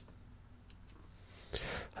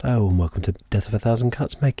Hello and welcome to Death of a Thousand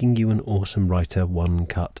Cuts, making you an awesome writer one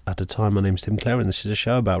cut at a time. My name's Tim Clare and this is a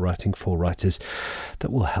show about writing for writers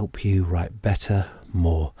that will help you write better,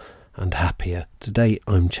 more and happier. Today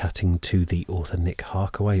I'm chatting to the author Nick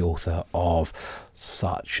Harkaway, author of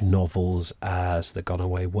such novels as The Gone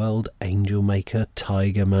Away World, Angel Maker,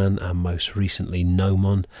 Tiger Man and most recently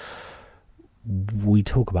Gnomon. We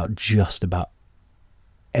talk about just about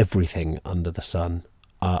everything under the sun.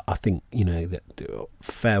 I think, that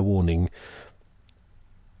fair warning,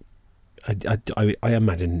 I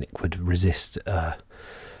imagine Nick would resist a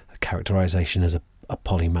characterisation as a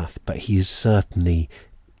polymath, but he is certainly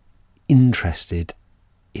interested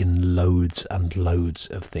in loads and loads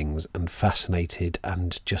of things and fascinated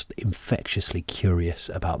and just infectiously curious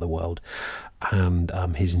about the world, and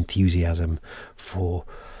his enthusiasm for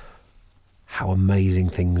how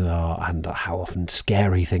amazing things are and how often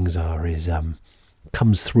scary things are is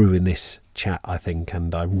comes through in this chat, I think,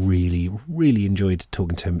 and I really, really enjoyed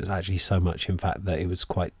talking to him. It's actually so much, in fact, that it was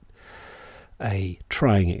quite a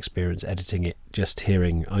trying experience editing it. Just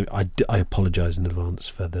hearing, I apologise in advance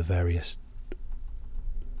for the various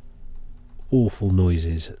awful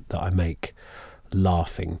noises that I make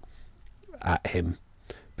laughing at him,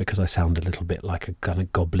 because I sound a little bit like a kind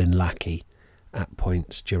of goblin lackey at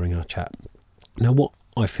points during our chat. Now, what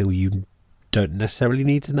I feel you don't necessarily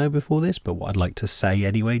need to know before this, but what I'd like to say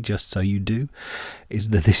anyway, just so you do, is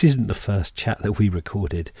that this isn't the first chat that we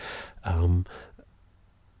recorded. Me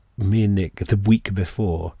and Nick, the week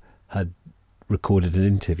before, had recorded an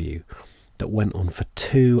interview that went on for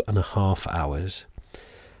 2.5 hours,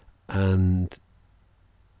 and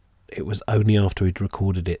it was only after we'd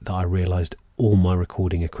recorded it that I realised all my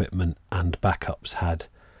recording equipment and backups had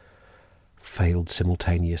failed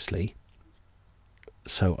simultaneously.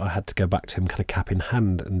 So I had to go back to him kind of cap in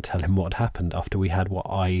hand and tell him what had happened after we had what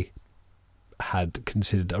I had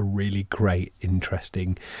considered a really great,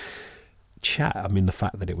 interesting chat. I mean, the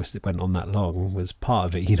fact that it went on that long was part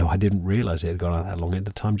of it. I didn't realise it had gone on that long, and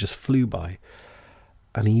the time just flew by.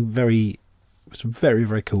 And he was very,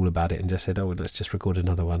 very cool about it and just said, "Oh, let's just record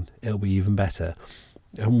another one. It'll be even better."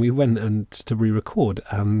 And we went to re-record,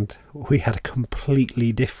 and we had a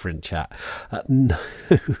completely different chat. No,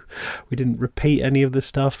 we didn't repeat any of the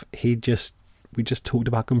stuff. We just talked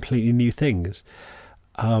about completely new things.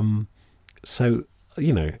 So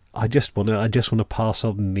I just want to pass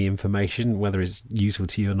on the information, whether it's useful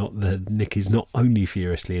to you or not, that Nick is not only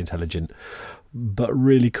furiously intelligent, but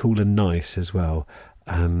really cool and nice as well.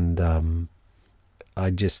 And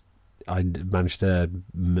I managed to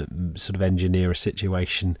sort of engineer a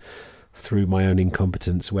situation through my own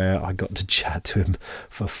incompetence where I got to chat to him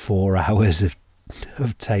for 4 hours of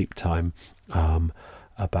tape time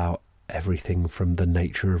about everything from the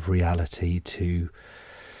nature of reality to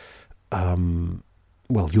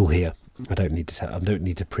you'll hear. I don't need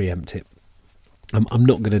to preempt it. I'm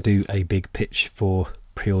not going to do a big pitch for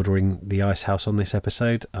pre-ordering The Ice House on this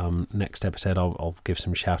episode. Next episode I'll give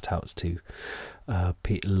some shout outs to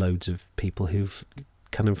loads of people who've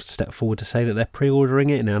kind of stepped forward to say that they're pre-ordering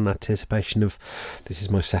it in anticipation of this is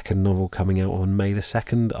my second novel coming out on May the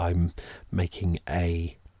 2nd. I'm making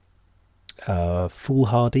a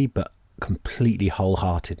foolhardy but completely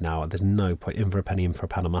wholehearted now. There's no point, in for a penny, in for a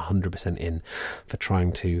pound. I'm 100% in for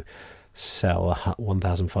trying to sell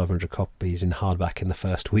 1,500 copies in hardback in the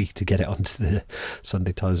first week to get it onto the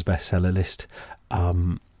Sunday Times bestseller list.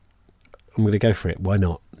 I'm going to go for it. Why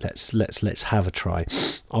not? Let's have a try.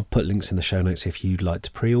 I'll put links in the show notes if you'd like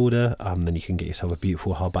to pre-order. Then you can get yourself a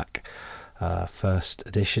beautiful hardback first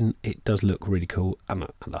edition. It does look really cool, and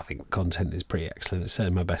I think the content is pretty excellent. It's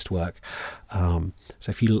certainly my best work. So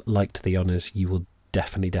if you liked The Honours, you will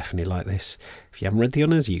definitely like this. If you haven't read The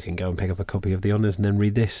Honours, you can go and pick up a copy of The Honours and then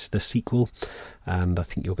read this, the sequel, and I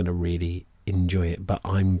think you're going to really enjoy it. But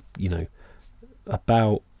I'm,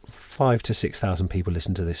 about 5,000 to 6,000 people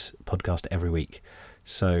listen to this podcast every week.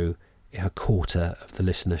 So if a quarter of the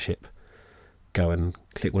listenership go and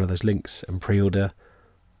click one of those links and pre-order,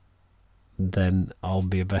 then I'll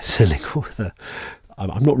be a best-selling author.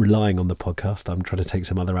 I'm not relying on the podcast. I'm trying to take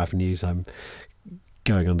some other avenues. I'm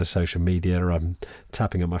going onto social media. I'm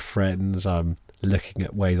tapping at my friends. I'm looking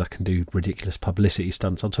at ways I can do ridiculous publicity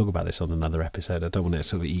stunts. I'll talk about this on another episode. I don't want to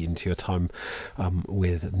sort of eat into your time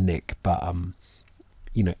with Nick, but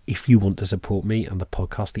if you want to support me and the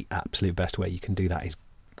podcast, the absolute best way you can do that is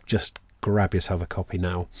just grab yourself a copy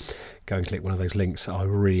now. Go and click one of those links. I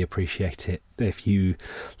really appreciate it. If you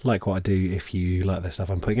like what I do, if you like the stuff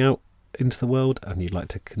I'm putting out into the world and you'd like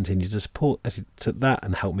to continue to support that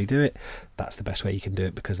and help me do it, that's the best way you can do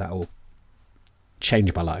it, because that will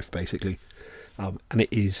change my life basically. And it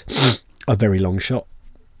is a very long shot,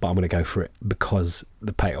 but I'm going to go for it because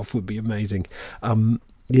the payoff would be amazing.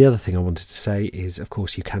 The other thing I wanted to say is, of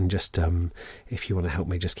course, you can just, if you want to help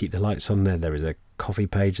me just keep the lights on there is a Coffee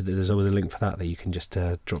page that there's always a link for that you can just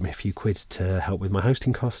drop me a few quid to help with my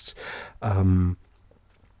hosting costs.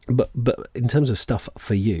 But in terms of stuff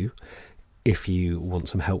for you, if you want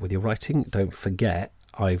some help with your writing, don't forget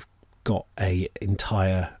I've got a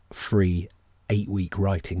entire free 8-week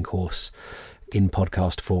writing course in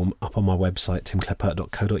podcast form up on my website,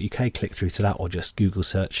 timclepert.co.uk. Click through to that, or just Google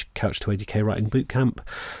search Couch to 80k Writing Bootcamp.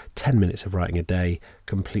 10 minutes of writing a day,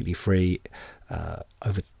 completely free.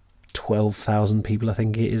 Over 12,000 people, I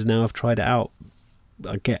think it is now, have tried it out.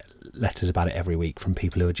 I get letters about it every week from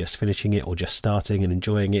people who are just finishing it or just starting and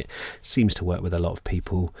enjoying it. Seems to work with a lot of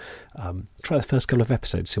people. Try the first couple of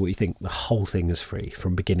episodes, see what you think. The whole thing is free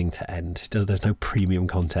from beginning to end. There's no premium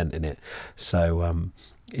content in it. So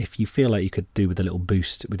if you feel like you could do with a little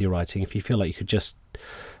boost with your writing, if you feel like you could just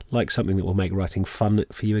like something that will make writing fun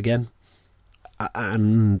for you again,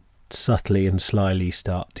 and subtly and slyly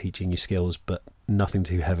start teaching you skills, but nothing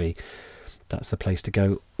too heavy, that's the place to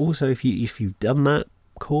go. Also, if you've done that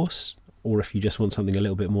course, or if you just want something a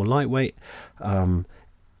little bit more lightweight,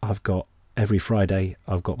 I've got every Friday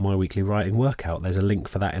I've got my weekly writing workout. There's a link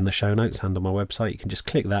for that in the show notes and on my website. You can just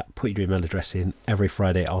click that, put your email address in. Every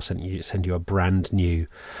Friday I'll send you a brand new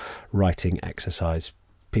writing exercise.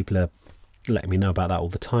 People are letting me know about that all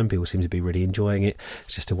the time. People seem to be really enjoying it.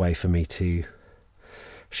 It's just a way for me to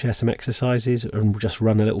share some exercises and just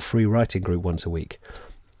run a little free writing group once a week.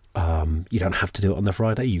 You don't have to do it on the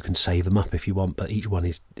Friday. You can save them up if you want, but each one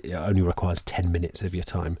only requires 10 minutes of your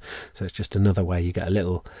time. So it's just another way you get a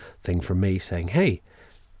little thing from me saying, hey,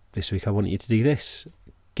 this week I want you to do this.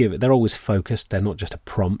 They're always focused. They're not just a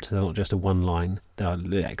prompt. They're not just a one line. They're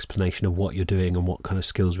the explanation of what you're doing and what kind of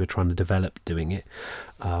skills we're trying to develop doing it.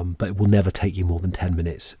 But it will never take you more than 10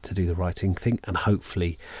 minutes to do the writing thing, and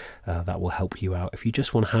hopefully that will help you out. If you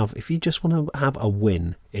just want to have a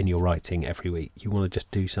win in your writing every week, you want to just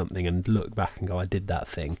do something and look back and go, I did that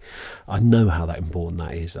thing. I know how that important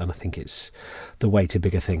that is, and I think it's the way to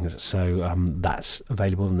bigger things. So that's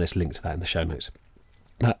available, and there's links to that in the show notes.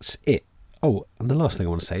 That's it. Oh, and the last thing I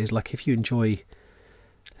want to say is, like, if you enjoy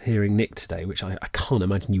hearing Nick today, which I can't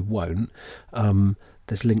imagine you won't,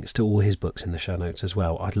 there's links to all his books in the show notes as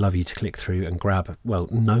well. I'd love you to click through and grab, well,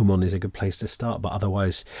 Gnomon is a good place to start, but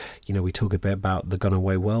otherwise, we talk a bit about The Gone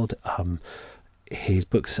Away World. His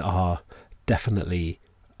books are definitely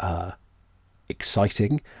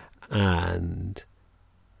exciting, and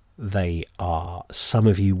they are, some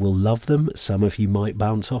of you will love them, some of you might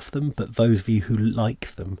bounce off them, but those of you who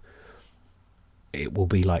like them, it will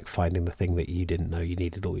be like finding the thing that you didn't know you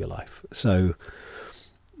needed all your life. So,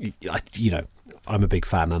 I'm a big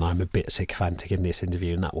fan, and I'm a bit sycophantic in this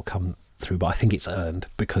interview, and that will come through, but I think it's earned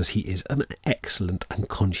because he is an excellent and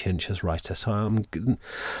conscientious writer. So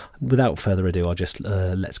without further ado, I'll just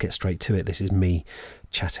let's get straight to it. This is me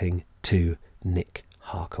chatting to Nick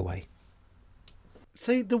Harkaway.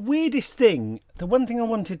 So the weirdest thing, the one thing I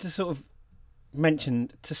wanted to sort of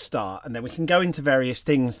mention to start, and then we can go into various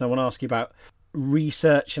things, and I want to ask you about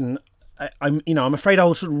research, and I'm afraid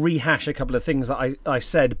I'll sort of rehash a couple of things that I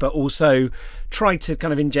said, but also try to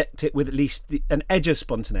kind of inject it with at least an edge of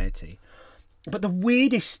spontaneity. But the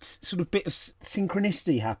weirdest sort of bit of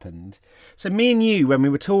synchronicity happened. So me and you, when we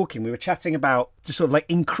were talking, we were chatting about just sort of like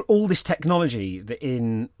all this technology that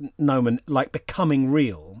in Gnomon, like becoming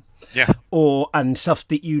real. Yeah. And stuff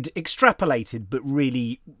that you'd extrapolated, but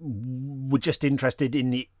really were just interested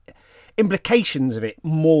in the implications of it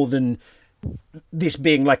more than this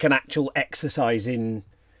being like an actual exercise in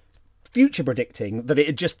future predicting.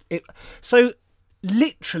 So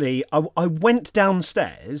literally, I went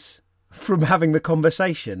downstairs from having the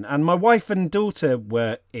conversation, and my wife and daughter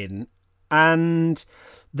were in, and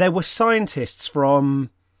there were scientists from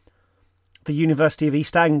the University of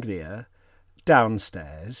East Anglia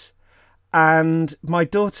downstairs, and my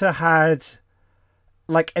daughter had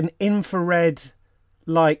like an infrared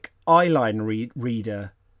like eyeline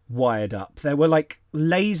reader wired up. There were like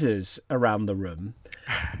lasers around the room,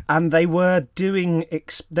 and they were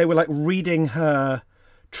like reading her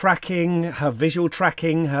tracking, her visual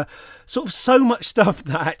tracking, her sort of so much stuff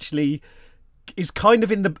that actually is kind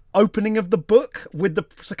of in the opening of the book with the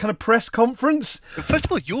kind of press conference. First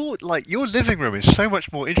of all, your living room is so much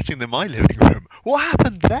more interesting than my living room. What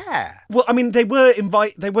happened there? Well, I mean,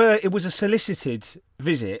 it was a solicited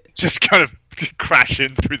visit. Just kind of crash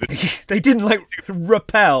in through the... They didn't like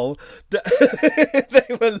rappel.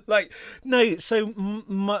 They were like, no. So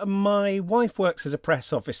my wife works as a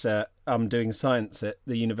press officer doing science at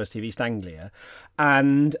the University of East Anglia,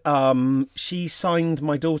 and she signed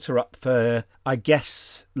my daughter up for, I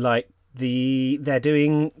guess, like they're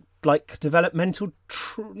doing like developmental,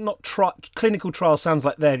 clinical trials. Sounds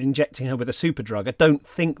like they're injecting her with a super drug. I don't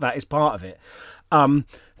think that is part of it.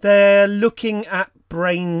 They're looking at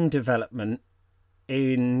brain development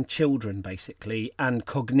in children, basically, and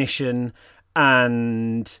cognition,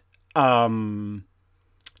 and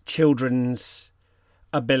children's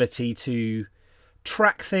ability to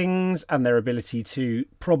track things and their ability to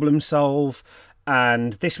problem solve.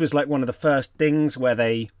 And this was like one of the first things where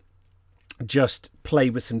they just play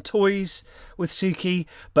with some toys with Suki,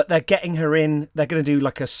 but they're getting her in. They're going to do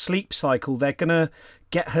like a sleep cycle. They're going to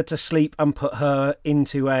get her to sleep and put her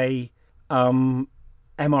into a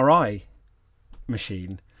MRI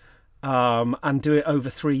machine, and do it over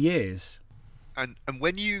 3 years. And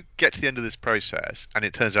when you get to the end of this process and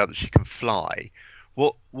it turns out that she can fly,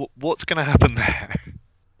 what's going to happen there?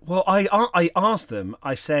 Well, I asked them.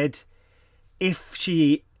 I said, if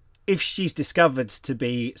she's discovered to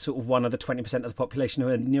be sort of one of the 20% of the population who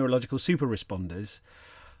are neurological super responders,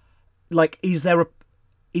 like, is there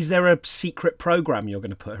a secret program you're going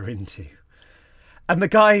to put her into? And the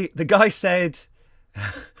guy said,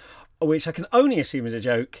 which I can only assume is a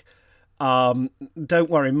joke, don't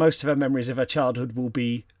worry, most of her memories of her childhood will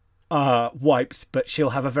be wiped, but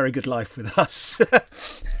she'll have a very good life with us.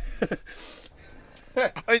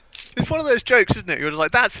 It's one of those jokes, isn't it? You're just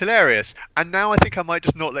like, that's hilarious, and now I think I might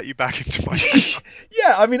just not let you back into my house.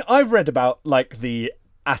 Yeah, I mean, I've read about like the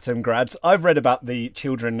atom grads. I've read about the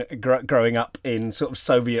children growing up in sort of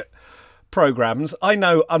Soviet programs. I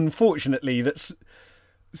know, unfortunately, that's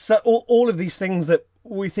so all of these things that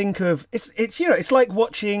we think of. It's you know, it's like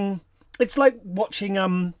watching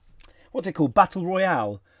what's it called, Battle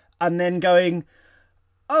Royale, and then going,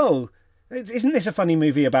 oh, isn't this a funny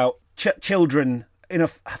movie about children in a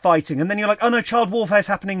fighting? And then you're like, oh no, child warfare is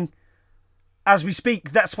happening as we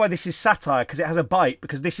speak. That's why this is satire, because it has a bite,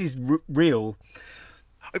 because this is real.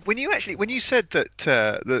 When you said that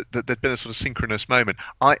that there'd been a sort of synchronous moment,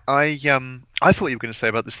 I thought you were going to say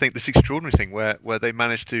about this extraordinary thing where they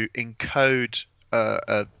managed to encode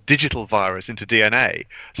a digital virus into DNA,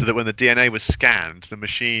 so that when the DNA was scanned, the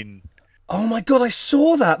machine. Oh my god, I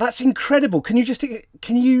saw that. That's incredible. Can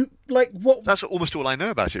you like what? That's almost all I know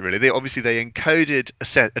about it, really. They encoded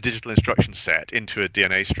a digital instruction set into a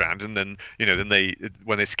DNA strand, and then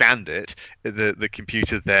when they scanned it, the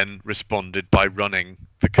computer then responded by running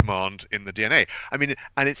the command in the DNA. I mean,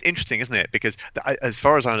 and it's interesting, isn't it? Because as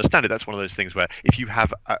far as I understand it, that's one of those things where if you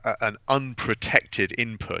have an unprotected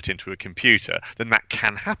input into a computer, then that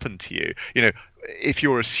can happen to you. You know, if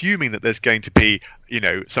you're assuming that there's going to be,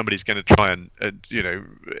 somebody's going to try and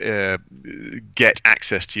get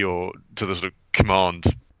access to the sort of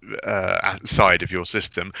command side of your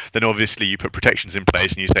system, then obviously you put protections in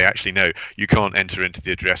place and you say, actually, no, you can't enter into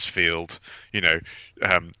the address field,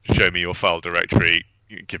 show me your file directory,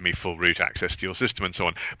 give me full root access to your system and so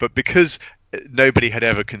on. But because nobody had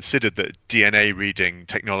ever considered that DNA reading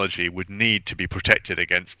technology would need to be protected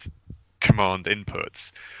against command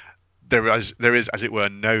inputs, there is, as it were,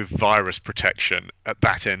 no virus protection at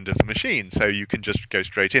that end of the machine, so you can just go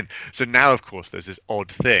straight in. So now, of course, there's this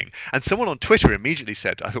odd thing. And someone on Twitter immediately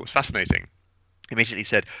said, I thought it was fascinating, immediately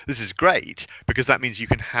said, this is great, because that means you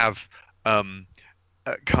can have a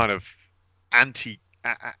kind of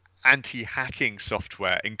anti-hacking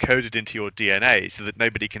software encoded into your DNA, so that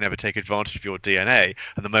nobody can ever take advantage of your DNA.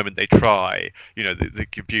 And the moment they try, the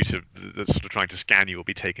computer that's sort of trying to scan you will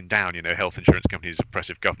be taken down. Health insurance companies,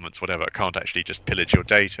 oppressive governments, whatever, can't actually just pillage your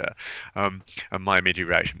data. And my immediate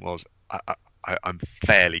reaction was, I'm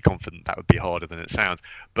fairly confident that would be harder than it sounds.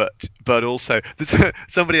 But also,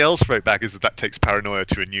 somebody else wrote back is that takes paranoia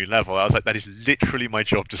to a new level. I was like, that is literally my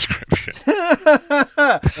job description.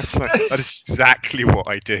 That is exactly what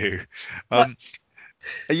I do.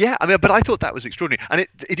 Yeah, I mean, but I thought that was extraordinary. And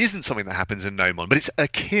it isn't something that happens in Gnomon, but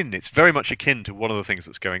it's very much akin to one of the things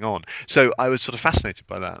that's going on. So I was sort of fascinated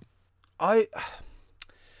by that. I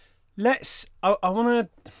want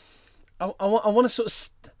to sort of...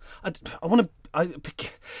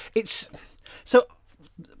 it's so,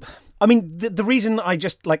 I mean, the reason I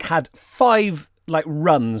just had 5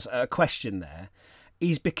 runs at a question there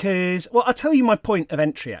is because, well, I'll tell you my point of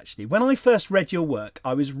entry, actually. When I first read your work,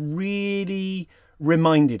 I was really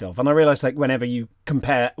reminded of, and I realised whenever you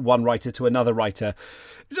compare one writer to another writer,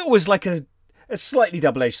 it's always a slightly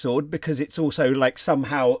double-edged sword, because it's also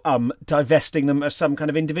somehow divesting them of some kind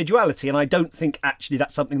of individuality, and I don't think actually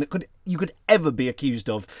that's something that you could ever be accused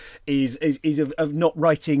of, is of not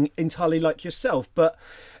writing entirely like yourself. But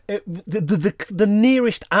The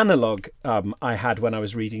nearest analog I had when I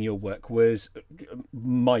was reading your work was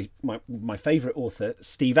my favourite author,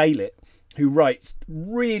 Steve Aylett, who writes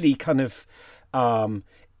really kind of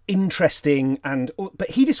interesting but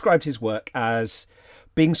he described his work as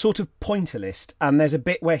being sort of pointillist, and there's a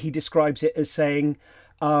bit where he describes it as saying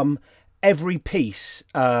every piece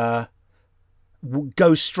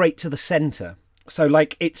goes straight to the centre. So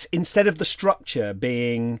like it's, instead of the structure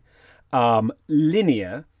being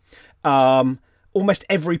linear, almost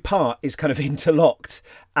every part is kind of interlocked,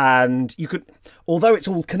 and you could, although it's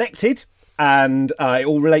all connected and it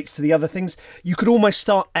all relates to the other things, you could almost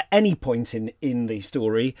start at any point in the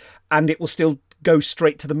story and it will still go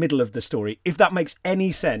straight to the middle of the story, if that makes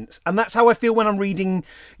any sense. And that's how I feel when I'm reading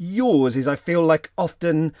yours, is I feel like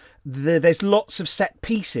often there's lots of set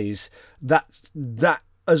pieces that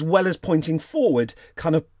as well as pointing forward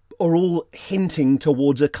kind of are all hinting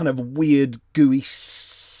towards a kind of weird gooey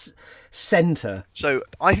centre. So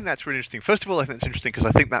I think that's really interesting. First of all, I think it's interesting because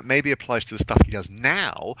I think that maybe applies to the stuff he does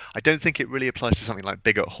now. I don't think it really applies to something like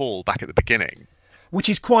Bigot Hall back at the beginning, which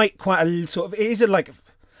is quite a sort of, it is a like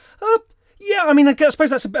yeah, I mean, I suppose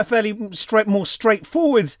that's a fairly more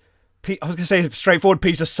straightforward. I was going to say straightforward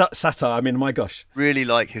piece of satire. I mean, my gosh. Really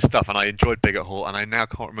like his stuff, and I enjoyed Bigot Hall, and I now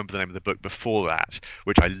can't remember the name of the book before that,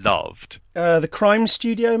 which I loved. The Crime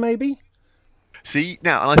Studio, maybe? See,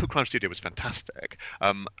 now, and I thought Crime Studio was fantastic.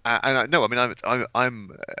 I'm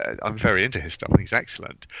very into his stuff. I think he's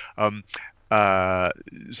excellent. And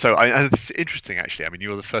it's interesting, actually. I mean,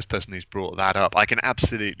 you're the first person who's brought that up. I can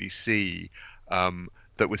absolutely see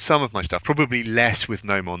that with some of my stuff, probably less with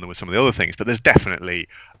Nomon than with some of the other things, but there's definitely,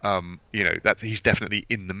 that he's definitely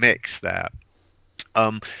in the mix there.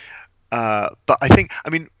 But I think, I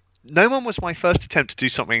mean, Nomon was my first attempt to do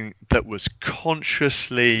something that was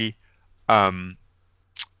consciously not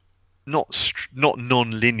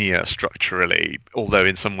non-linear structurally, although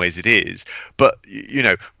in some ways it is, but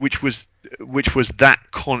which was that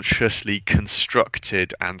consciously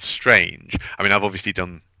constructed and strange. I mean, I've obviously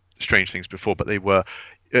done strange things before, but they were,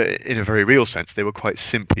 in a very real sense, they were quite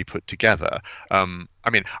simply put together. I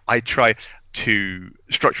mean, I try to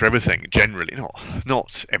structure everything generally,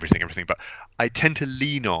 not everything, but I tend to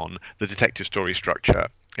lean on the detective story structure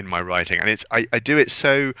in my writing, and I do it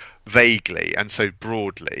so vaguely and so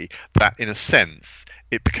broadly that in a sense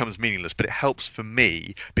it becomes meaningless, but it helps for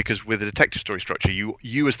me because with a detective story structure,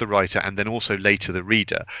 you as the writer and then also later the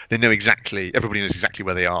reader, everybody knows exactly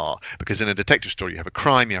where they are, because in a detective story you have a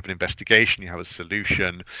crime, you have an investigation, you have a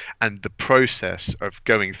solution, and the process of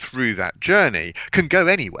going through that journey can go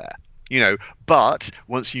anywhere, but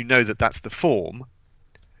once you know that that's the form,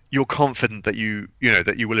 you're confident that you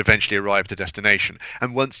will eventually arrive at a destination.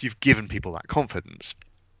 And once you've given people that confidence,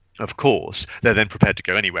 of course, they're then prepared to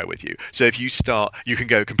go anywhere with you. So if you start, you can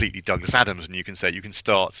go completely Douglas Adams, and you can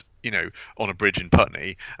start, on a bridge in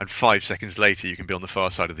Putney, and 5 seconds later you can be on the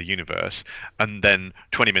far side of the universe, and then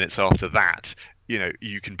 20 minutes after that,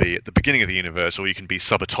 you can be at the beginning of the universe, or you can be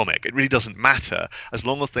subatomic. It really doesn't matter, as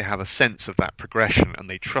long as they have a sense of that progression and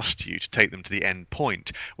they trust you to take them to the end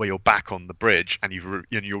point where you're back on the bridge and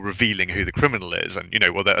you're revealing who the criminal is, and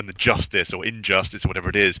and the justice or injustice or whatever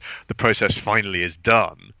it is, the process finally is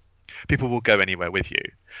done. People will go anywhere with you.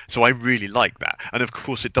 So I really like that. And of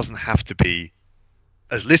course, it doesn't have to be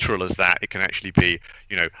as literal as that. It can actually be,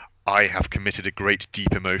 I have committed a great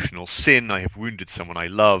deep emotional sin. I have wounded someone I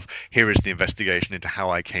love. Here is the investigation into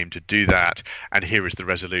how I came to do that. And here is the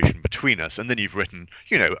resolution between us. And then you've written,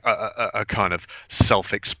 a kind of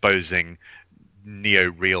self-exposing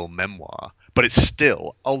neo-real memoir. But it's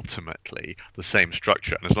still ultimately the same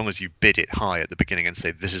structure. And as long as you bid it high at the beginning and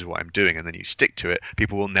say, this is what I'm doing, and then you stick to it,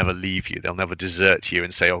 people will never leave you. They'll never desert you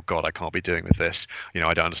and say, oh, God, I can't be doing with this.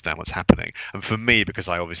 I don't understand what's happening. And for me, because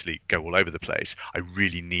I obviously go all over the place, I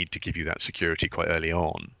really need to give you that security quite early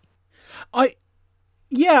on.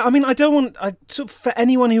 Yeah, I mean, for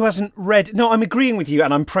anyone who hasn't read, no, I'm agreeing with you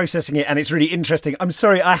and I'm processing it and it's really interesting. I'm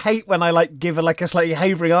sorry, I hate when I give a slightly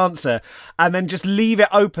havering answer and then just leave it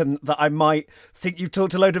open that I might think you've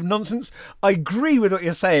talked a load of nonsense. I agree with what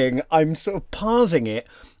you're saying. I'm sort of parsing it.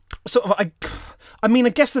 I mean, I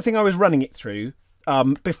guess the thing I was running it through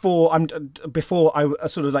before I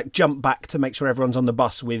sort of jump back to make sure everyone's on the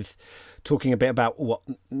bus with talking a bit about what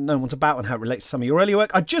Nomon's about and how it relates to some of your earlier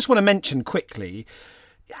work. I just want to mention quickly,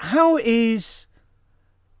 how is,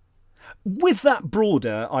 with that broad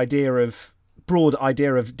idea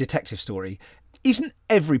of detective story, isn't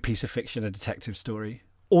every piece of fiction a detective story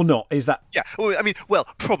or not? Is that? Yeah, well, I mean,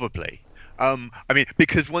 probably.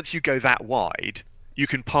 Because once you go that wide, you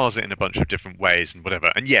can parse it in a bunch of different ways and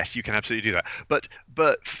whatever. And yes, you can absolutely do that. But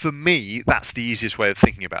for me, that's the easiest way of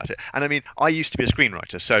thinking about it. And I mean, I used to be a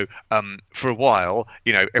screenwriter, so for a while,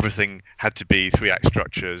 everything had to be 3-act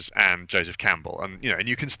structures and Joseph Campbell, and and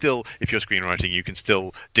you can still, if you're screenwriting, you can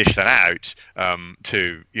still dish that out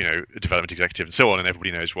to a development executive and so on, and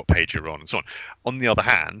everybody knows what page you're on and so on. On the other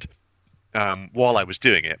hand, while I was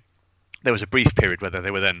doing it, there was a brief period where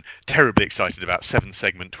they were then terribly excited about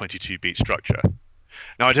 7-segment 22-beat structure.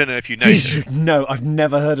 Now, I don't know if you know. No, I've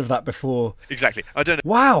never heard of that before. Exactly. I don't know.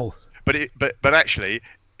 Wow. But actually,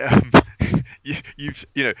 if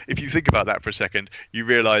you think about that for a second, you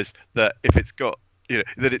realise that if it's got,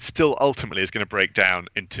 that it still ultimately is going to break down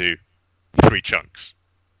into 3 chunks.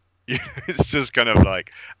 It's just kind of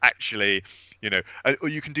like, actually, or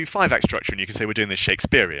you can do 5-act structure and you can say we're doing this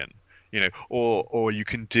Shakespearean. Or you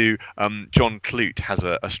can do. John Clute has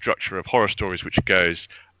a structure of horror stories which goes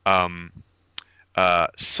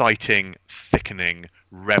sighting, thickening,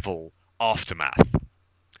 revel, aftermath,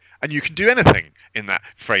 and you can do anything in that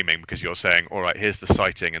framing because you're saying, all right, here's the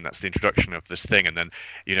sighting, and that's the introduction of this thing, and then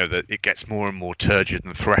that it gets more and more turgid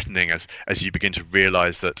and threatening as you begin to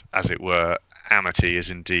realise that, as it were, Amity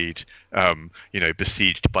is indeed,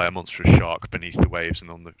 besieged by a monstrous shark beneath the waves and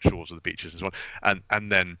on the shores of the beaches and so on. And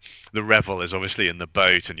then the revel is obviously in the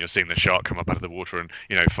boat, and you're seeing the shark come up out of the water, and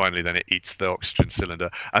finally then it eats the oxygen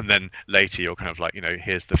cylinder, and then later you're kind of like,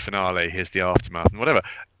 here's the finale, here's the aftermath, and whatever.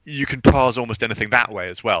 You can parse almost anything that way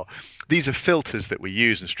as well. These are filters that we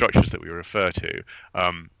use and structures that we refer to,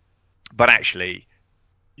 but actually,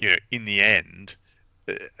 in the end.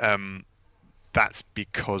 That's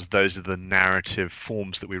because those are the narrative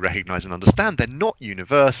forms that we recognize and understand. They're not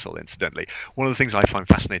universal, incidentally. One of the things I find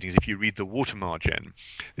fascinating is if you read The Water Margin,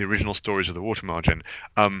 the original stories of The Water Margin,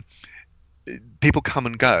 people come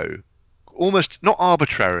and go, almost not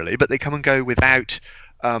arbitrarily, but they come and go without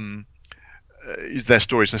their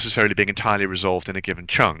stories necessarily being entirely resolved in a given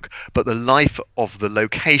chunk. But the life of the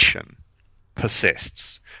location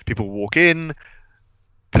persists. People walk in,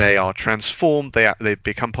 they are transformed, they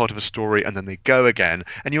become part of a story, and then they go again,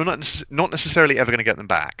 and you're not necessarily ever going to get them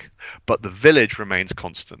back, but the village remains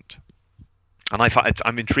constant. And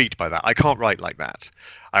I'm intrigued by that. I can't write like that.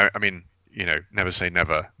 I mean, never say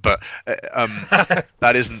never, but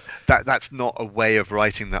that's not a way of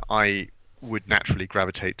writing that I would naturally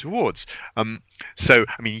gravitate towards. So,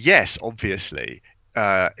 I mean, yes, obviously,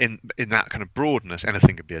 in that kind of broadness,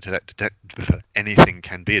 anything can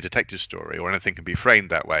be a detective story, or anything can be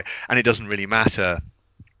framed that way, and it doesn't really matter,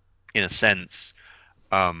 in a sense,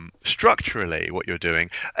 structurally what you're doing.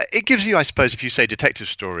 It gives you, I suppose, if you say detective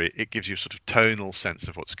story, it gives you a sort of tonal sense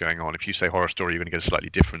of what's going on. If you say horror story, you're going to get a slightly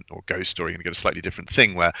different, or ghost story, you're going to get a slightly different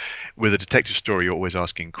thing, where with a detective story, you're always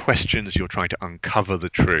asking questions, you're trying to uncover the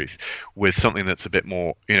truth. With something that's a bit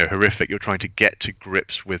more, horrific, you're trying to get to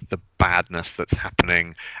grips with the badness that's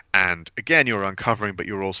happening, and again, you're uncovering, but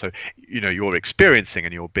you're also, you're experiencing,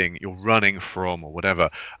 and you're running from, or whatever.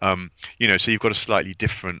 So you've got a slightly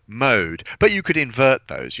different mode, but you could invert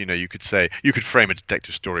those. You could frame a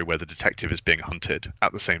detective story where the detective is being hunted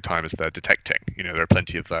at the same time as they're detecting. There are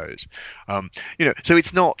plenty of those. So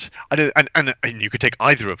it's not. And you could take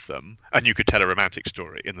either of them, and you could tell a romantic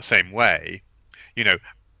story in the same way.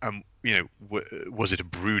 Was it a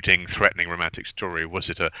brooding, threatening romantic story? Was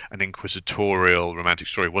it an inquisitorial romantic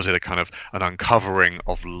story? Was it a kind of an uncovering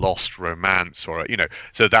of lost romance, or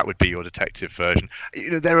so that would be your detective version.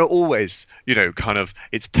 There are always kind of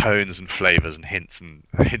its tones and flavors and hints and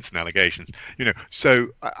allegations. So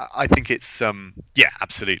I think it's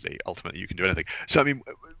absolutely. Ultimately, you can do anything. So I mean,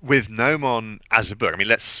 with Gnomon as a book, I mean,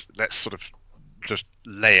 let's sort of just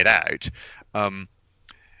lay it out.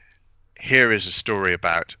 Here is a story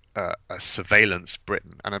about a surveillance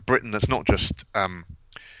Britain, and a Britain that's not just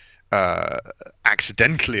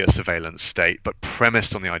accidentally a surveillance state, but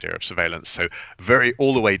premised on the idea of surveillance. So very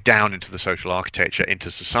all the way down into the social architecture,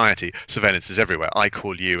 into society, surveillance is everywhere. I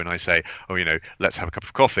call you and I say, let's have a cup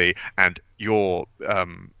of coffee, and your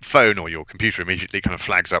phone or your computer immediately kind of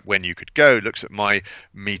flags up when you could go, looks at my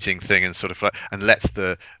meeting thing, and sort of and lets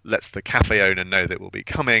the cafe owner know that we'll be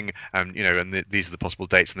coming, and these are the possible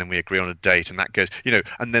dates, and then we agree on a date, and that goes,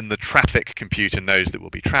 and then the traffic computer knows that we'll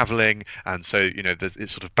be traveling, and so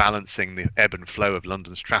it's sort of balancing the ebb and flow of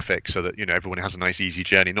London's traffic so that everyone has a nice easy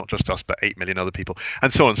journey, not just us but 8 million other people,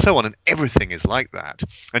 and so on, and everything is like that.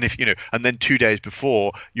 And if and then 2 days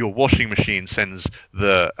before, your washing machine sends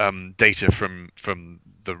the data from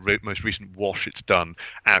most recent wash it's done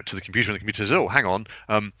out to the computer, and the computer says, "Oh, hang on,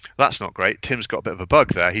 that's not great. Tim's got a bit of a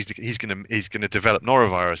bug there. He's gonna develop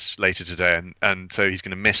norovirus later today, and so he's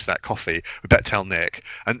gonna miss that coffee. We better tell Nick."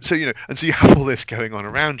 And so you have all this going on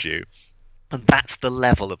around you. And that's the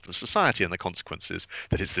level of the society and the consequences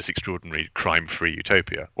that it's this extraordinary crime-free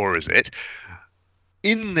utopia. Or is it?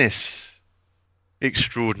 In this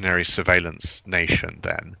extraordinary surveillance nation,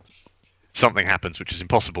 then, something happens which is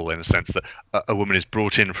impossible, in a sense that a woman is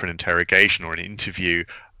brought in for an interrogation or an interview.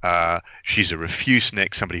 She's a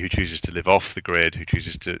refusenik, somebody who chooses to live off the grid, who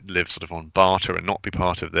chooses to live sort of on barter and not be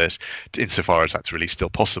part of this, insofar as that's really still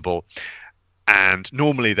possible. And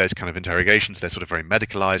normally those kind of interrogations, they're sort of very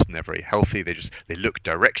medicalized and they're very healthy. They look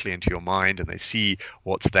directly into your mind and they see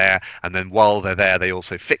what's there. And then while they're there, they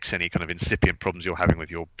also fix any kind of incipient problems you're having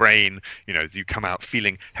with your brain. You come out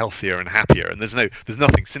feeling healthier and happier. And there's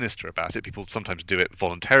nothing sinister about it. People sometimes do it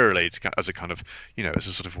voluntarily as a kind of, as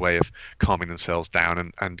a sort of way of calming themselves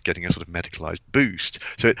down and getting a sort of medicalized boost.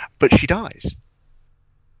 But she dies.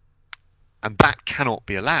 And that cannot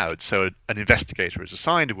be allowed. So an investigator is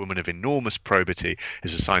assigned, a woman of enormous probity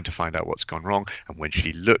is assigned to find out what's gone wrong. And when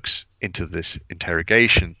she looks into this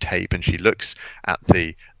interrogation tape and she looks at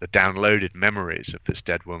the downloaded memories of this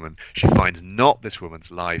dead woman, she finds not this woman's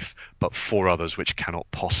life, but 4 others which cannot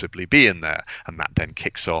possibly be in there. And that then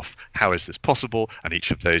kicks off, how is this possible? And each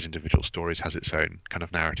of those individual stories has its own kind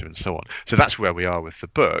of narrative and so on. So that's where we are with the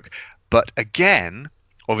book. But again,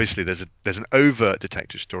 obviously, there's an overt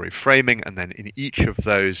detective story framing, and then in each of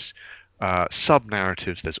those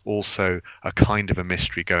sub-narratives, there's also a kind of a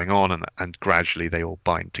mystery going on, and gradually they all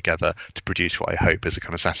bind together to produce what I hope is a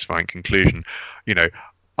kind of satisfying conclusion.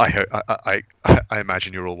 I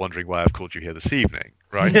imagine you're all wondering why I've called you here this evening,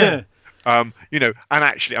 right? Yeah. And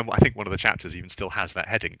actually, I think one of the chapters even still has that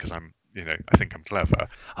heading because I think I'm clever.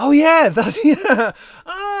 Oh yeah, that's yeah.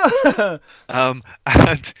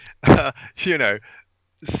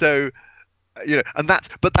 So, and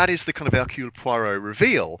that is the kind of Hercule Poirot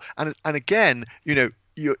reveal. And again,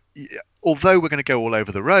 although we're going to go all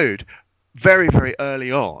over the road, very, very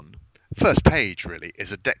early on, first page really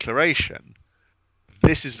is a declaration.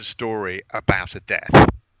 This is a story about a death,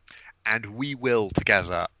 and we will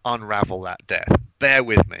together unravel that death. Bear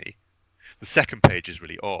with me. The second page is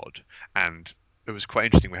really odd, and it was quite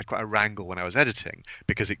interesting. We had quite a wrangle when I was editing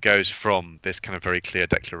because it goes from this kind of very clear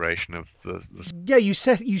declaration of the yeah. You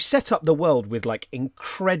set up the world with like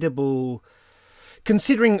incredible,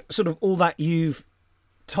 considering sort of all that you've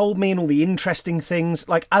told me and all the interesting things.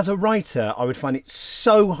 Like as a writer, I would find it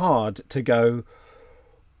so hard to go,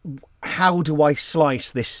 how do I slice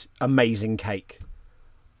this amazing cake?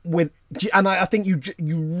 And I think you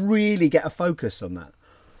really get a focus on that.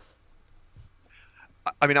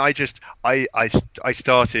 I mean, I started, with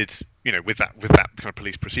that kind of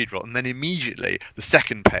police procedural, and then immediately the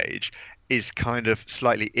second page is kind of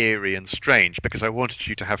slightly eerie and strange because I wanted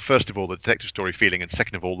you to have, first of all, the detective story feeling, and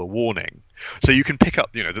second of all, the warning. So you can pick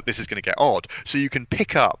up, that this is going to get odd. So you can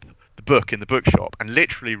pick up the book in the bookshop and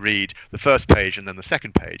literally read the first page and then the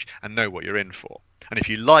second page and know what you're in for. And if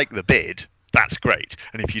you like the bid, that's great.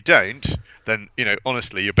 And if you don't, then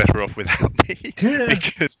honestly, you're better off without me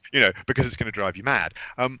because it's going to drive you mad.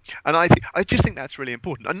 And I just think that's really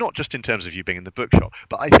important, and not just in terms of you being in the bookshop,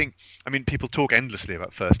 but I mean, people talk endlessly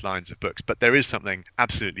about first lines of books, but there is something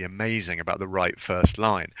absolutely amazing about the right first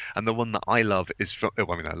line. And the one that I love is from,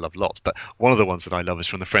 I love lots, but one of the ones that I love is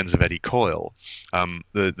from the Friends of Eddie Coyle,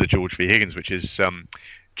 the George V. Higgins, which is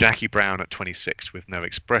Jackie Brown at 26 with no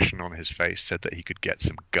expression on his face said that he could get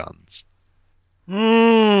some guns.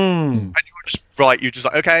 And you're just right. You're just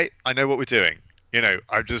like, okay, I know what we're doing.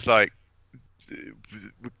 I'm just like,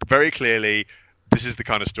 very clearly, this is the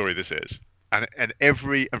kind of story this is, and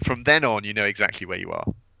from then on, you know exactly where you are.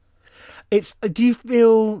 Do you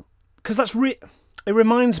feel, because it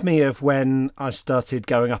reminds me of when I started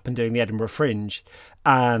going up and doing the Edinburgh Fringe,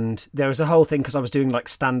 and there was a whole thing because I was doing like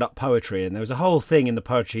stand-up poetry, and there was a whole thing in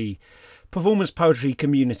the performance poetry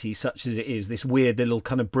community, such as it is, this weird little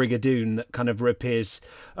kind of brigadoon that kind of appears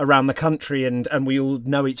around the country, and we all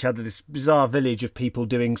know each other, this bizarre village of people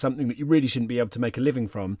doing something that you really shouldn't be able to make a living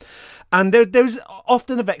from. And there's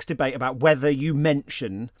often a vexed debate about whether you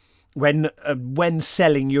mention, when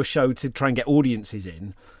selling your show to try and get audiences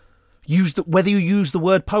in, whether you use the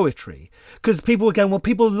word poetry. Because people are going, well,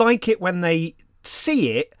 people like it when they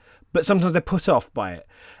see it, but sometimes they're put off by it.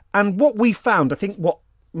 And what we found, I think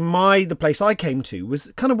the place I came to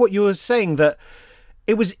was kind of what you were saying, that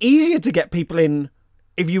it was easier to get people in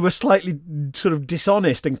if you were slightly sort of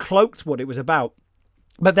dishonest and cloaked what it was about.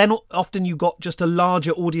 But then often you got just a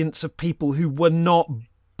larger audience of people who were not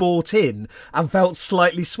bought in and felt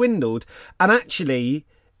slightly swindled. And actually,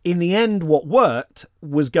 in the end, what worked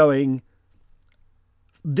was going,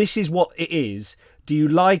 this is what it is. Do you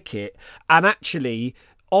like it? And actually,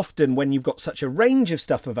 often when you've got such a range of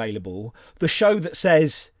stuff available, the show that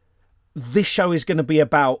says, this show is going to be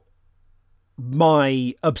about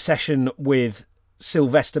my obsession with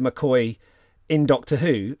Sylvester McCoy in Doctor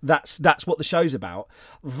Who, that's what the show's about.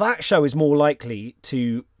 That show is more likely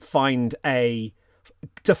to find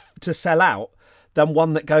to sell out than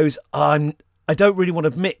one that goes, I don't really want to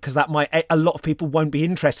admit, because a lot of people won't be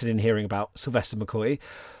interested in hearing about Sylvester McCoy.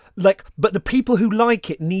 But the people who like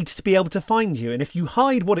it needs to be able to find you, and if you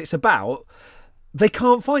hide what it's about, they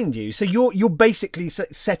can't find you. So you're basically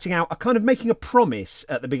setting out making a promise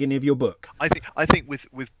at the beginning of your book. I think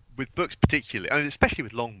with books particularly, and especially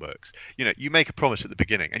with long books, you make a promise at the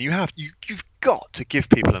beginning, and you've got to give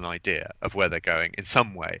people an idea of where they're going in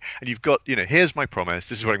some way, and you've got, here's my promise,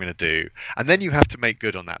 this is what I'm going to do, and then you have to make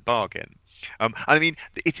good on that bargain. I mean,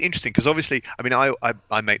 it's interesting because obviously,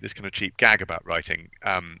 I make this kind of cheap gag about writing,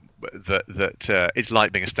 that it's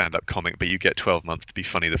like being a stand-up comic, but you get 12 months to be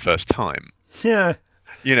funny the first time. Yeah.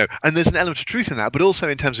 And there's an element of truth in that, but also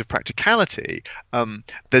in terms of practicality,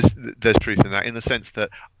 there's truth in that, in the sense that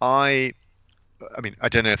I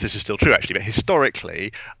don't know if this is still true actually, but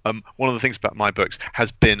historically, one of the things about my books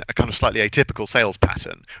has been a kind of slightly atypical sales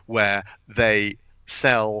pattern where they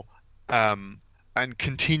sell and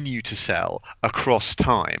continue to sell across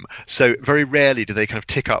time. So very rarely do they kind of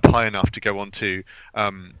tick up high enough to go onto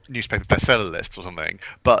newspaper bestseller lists or something,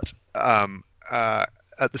 but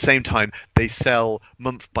at the same time, they sell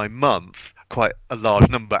month by month quite a large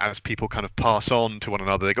number as people kind of pass on to one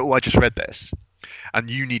another. They go, oh, I just read this, and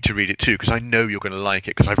you need to read it too, because I know you're going to like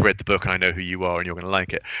it, because I've read the book and I know who you are and you're going to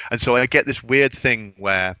like it. And so I get this weird thing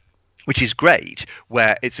which is great,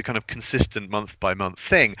 where it's a kind of consistent month by month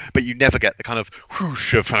thing, but you never get the kind of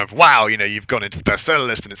whoosh of kind of, wow, you've gone into the bestseller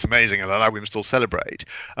list and it's amazing and we must all celebrate.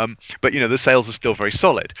 But the sales are still very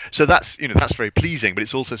solid. So that's very pleasing, but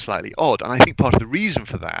it's also slightly odd. And I think part of the reason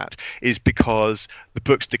for that is because the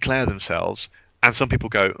books declare themselves, and some people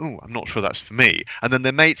go, oh, I'm not sure that's for me. And then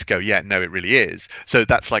their mates go, yeah, no, it really is. So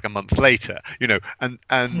that's like a month later,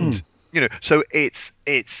 and so it's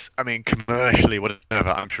commercially, whatever,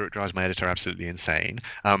 I'm sure it drives my editor absolutely insane.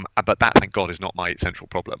 But that, thank God, is not my central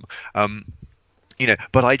problem.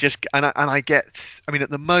 But I just, I get, at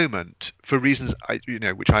the moment, for reasons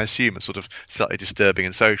which I assume are sort of slightly disturbing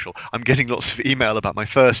and social, I'm getting lots of email about my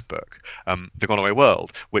first book, The Gone Away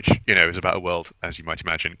World, which is about a world, as you might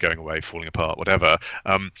imagine, going away, falling apart, whatever,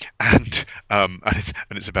 and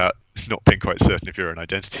it's about not being quite certain if you're an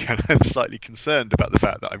identity, and I'm slightly concerned about the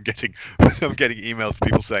fact that I'm getting emails from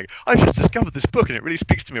people saying, I've just discovered this book and it really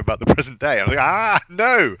speaks to me about the present day. I'm like,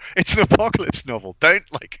 no, it's an apocalypse novel.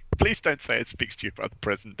 Please don't say it speaks to you about the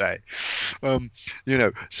present day.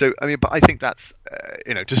 So but I think that's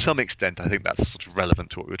to some extent, I think that's sort of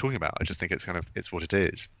relevant to what we were talking about. I just think it's what it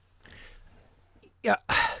is. Yeah,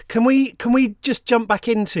 can we just jump back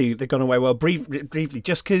into The Gone Away World briefly,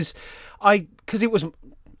 just because it was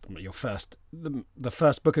the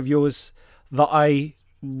first book of yours that I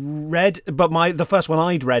read, but the first one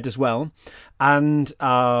I'd read as well, and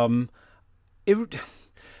the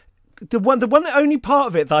only part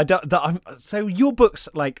of it so your books,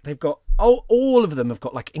 like, they've got all of them have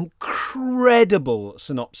got like incredible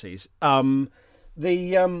synopses.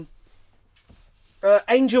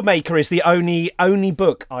 Angel Maker is the only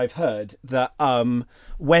book I've heard that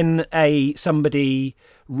when somebody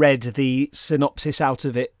read the synopsis out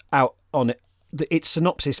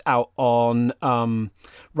on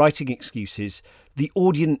Writing Excuses, the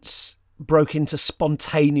audience broke into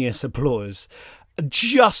spontaneous applause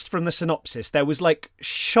just from the synopsis. There was like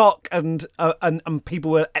shock and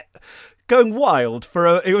people were going wild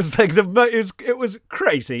it was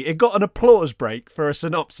crazy. It got an applause break for a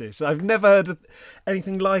synopsis. I've never heard of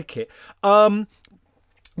anything like it. But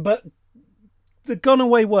The Gone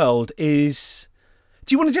Away World is...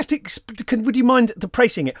 Do you want to just... would you mind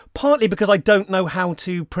praising it? Partly because I don't know how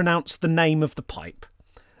to pronounce the name of the pipe.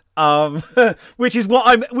 Which is what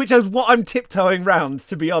I'm tiptoeing round,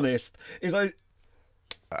 to be honest.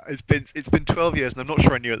 It's been 12 years, and I'm not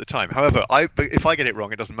sure I knew at the time. However, if I get it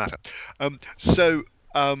wrong, it doesn't matter. So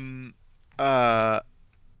The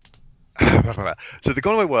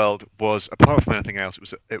Gone Away World was, apart from anything else,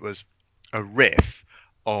 it was a riff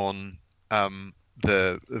on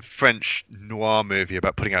the French noir movie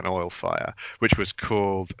about putting out an oil fire, which was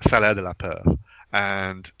called Salaire de la Peur,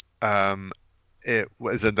 and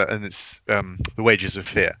it's The Wages of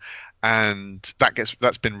Fear. and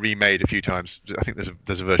that's been remade a few times. I think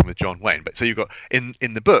there's a version with John Wayne. But so you've got in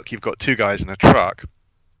the book, you've got two guys in a truck.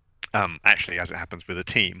 Actually, as it happens, with a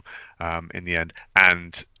team in the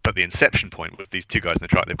end. But the inception point was these two guys in the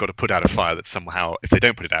truck. They've got to put out a fire that somehow, if they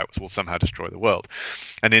don't put it out, will somehow destroy the world.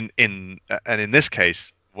 And in this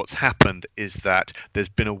case, what's happened is that there's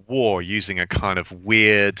been a war using a kind of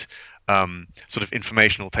weird sort of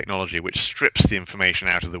informational technology which strips the information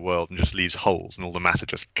out of the world and just leaves holes, and all the matter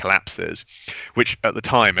just collapses, which at the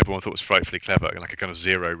time everyone thought was frightfully clever, like a kind of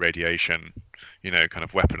zero radiation, kind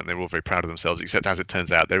of weapon, and they were all very proud of themselves, except as it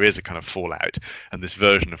turns out there is a kind of fallout, and this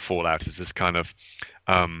version of fallout is this kind of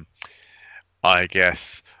I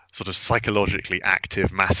guess sort of psychologically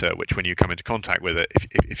active matter, which when you come into contact with it,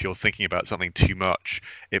 if you're thinking about something too much,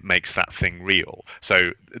 it makes that thing real.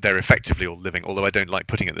 So they're effectively all living, although I don't like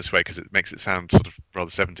putting it this way because it makes it sound sort of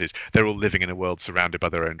rather 70s, they're all living in a world surrounded by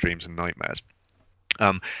their own dreams and nightmares.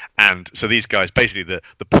 And so these guys, basically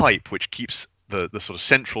the pipe which keeps the sort of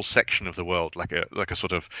central section of the world, like a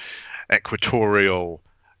sort of equatorial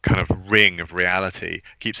kind of ring of reality,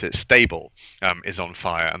 keeps it stable, is on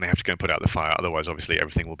fire, and they have to go and put out the fire. Otherwise, obviously,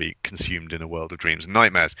 everything will be consumed in a world of dreams and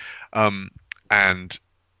nightmares. And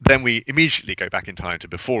then we immediately go back in time to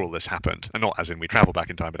before all this happened, and not as in we travel back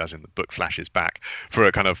in time, but as in the book flashes back for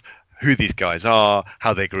a kind of who these guys are,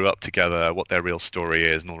 how they grew up together, what their real story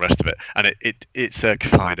is, and all the rest of it. And it's a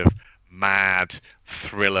kind of mad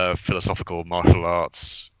thriller, philosophical martial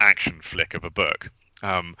arts action flick of a book.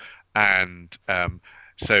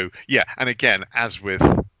 So yeah, and again, as with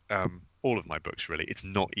all of my books, really, it's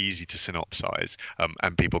not easy to synopsize,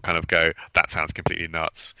 and people kind of go, "That sounds completely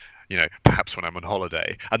nuts." Perhaps when I'm on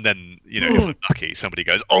holiday, and then if I'm lucky, somebody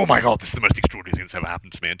goes, "Oh my God, this is the most extraordinary thing that's ever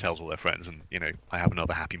happened to me," and tells all their friends, and I have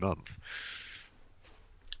another happy month.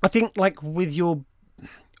 I think with your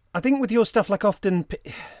stuff, like often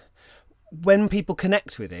when people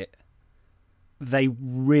connect with it, they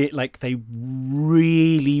really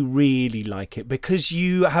like it because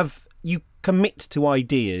you commit to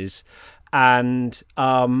ideas, and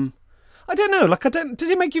I don't know, does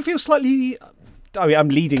it make you feel slightly, I mean, I'm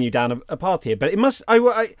leading you down a path here, but it must,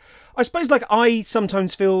 I suppose, I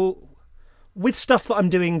sometimes feel with stuff that I'm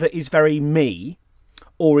doing that is very me,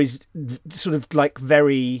 or is sort of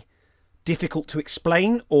very difficult to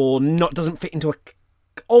explain, or doesn't fit into a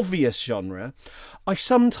obvious genre,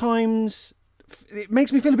 it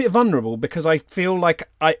makes me feel a bit vulnerable because I feel like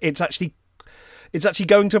it's actually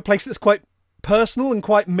going to a place that's quite personal and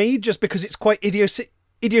quite me, just because it's quite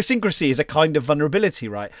idiosyncrasy is a kind of vulnerability,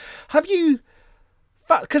 right? Have you?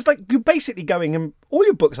 Because you're basically going, and all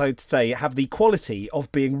your books, I would say, have the quality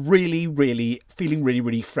of being really, really feeling really,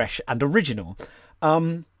 really fresh and original.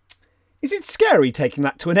 Is it scary taking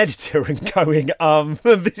that to an editor and going,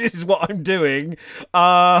 this is what I'm doing?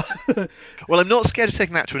 Well, I'm not scared of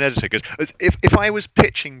taking that to an editor, because if I was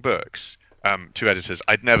pitching books to editors,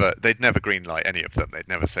 they'd never greenlight any of them. They'd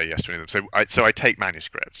never say yes to any of them. So I take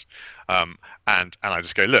manuscripts, and I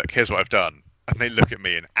just go, look, here's what I've done. And they look at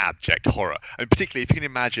me in abject horror. And particularly if you can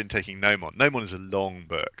imagine taking Nomon. Nomon is a long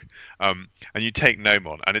book. And you take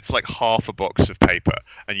Nomon, and it's like half a box of paper,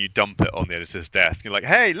 and you dump it on the editor's desk. You're like,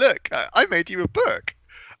 hey, look, I made you a book.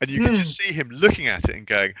 And you can just see him looking at it and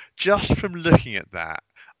going, just from looking at that,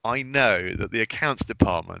 I know that the accounts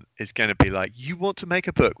department is going to be like, you want to make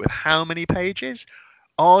a book with how many pages?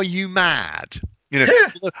 Are you mad?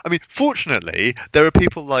 I mean, fortunately, there are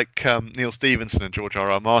people like Neil Stevenson and George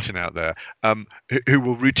R.R. Martin out there who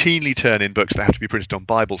will routinely turn in books that have to be printed on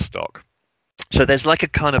Bible stock. So there's like a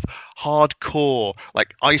kind of hardcore,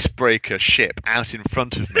 icebreaker ship out in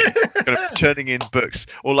front of me, kind of turning in books.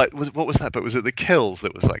 Or what was that book? Was it The Kills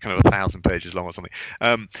that was kind of 1,000 pages long or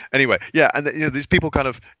something? Anyway, yeah, and these people kind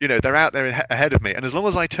of, they're out there ahead of me. And as long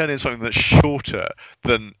as I turn in something that's shorter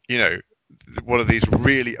than, one of these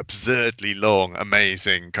really absurdly long,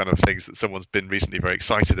 amazing kind of things that someone's been recently very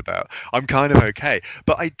excited about, I'm kind of okay.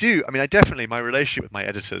 But I definitely, my relationship with my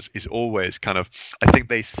editors is always kind of, I think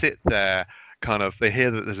they sit there, they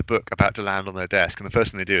hear that there's a book about to land on their desk, and the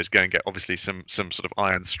first thing they do is go and get obviously some sort of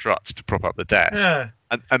iron struts to prop up the desk. Yeah.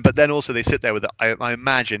 But then also they sit there with, I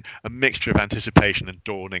imagine, a mixture of anticipation and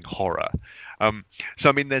dawning horror. So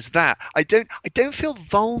I mean, there's that. I don't feel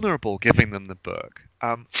vulnerable giving them the book.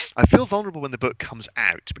 I feel vulnerable when the book comes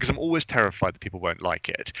out because I'm always terrified that people won't like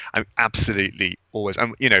it. I'm absolutely always,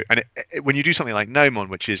 when you do something like Nomon,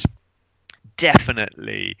 which is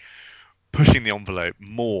definitely pushing the envelope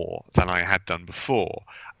more than I had done before,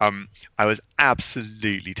 I was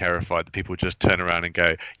absolutely terrified that people would just turn around and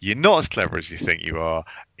go, "You're not as clever as you think you are.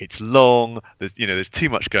 It's long. There's too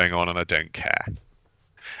much going on, and I don't care."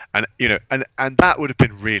 And and that would have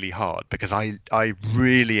been really hard because I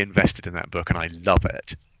really invested in that book and I love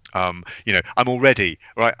it. I'm already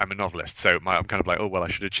right. I'm a novelist, so I'm kind of like, oh well, I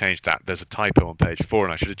should have changed that. There's a typo on page 4,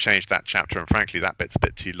 and I should have changed that chapter. And frankly, that bit's a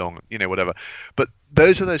bit too long. Whatever. But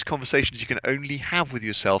those are those conversations you can only have with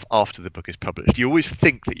yourself after the book is published. You always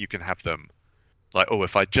think that you can have them, like, oh,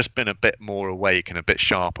 if I'd just been a bit more awake and a bit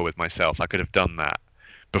sharper with myself, I could have done that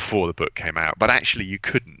before the book came out. But actually, you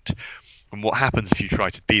couldn't. And what happens if you try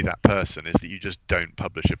to be that person is that you just don't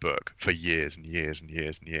publish a book for years and years and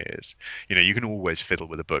years and years. You can always fiddle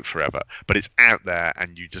with a book forever, but it's out there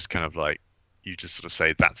and you just kind of like, you just sort of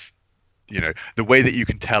say that's, the way that you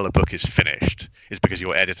can tell a book is finished is because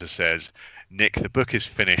your editor says, Nick, the book is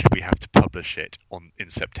finished. We have to publish it in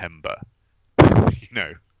September.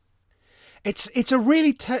 It's a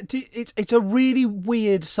really it's a really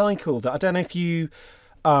weird cycle that I don't know if you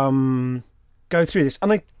go through this,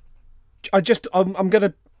 and I'm going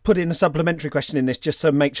to put in a supplementary question in this just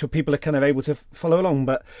to make sure people are kind of able to follow along.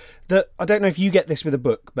 But that I don't know if you get this with a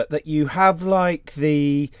book, but that you have like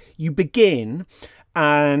you begin,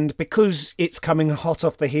 and because it's coming hot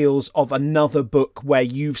off the heels of another book where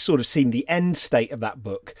you've sort of seen the end state of that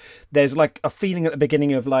book, there's like a feeling at the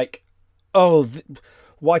beginning of like, oh,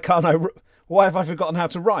 why have I forgotten how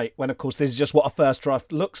to write? When of course this is just what a first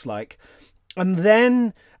draft looks like. And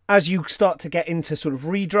then as you start to get into sort of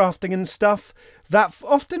redrafting and stuff, that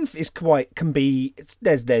often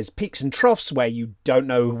there's peaks and troughs where you don't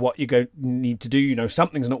know what you need to do.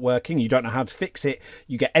 Something's not working. You don't know how to fix it.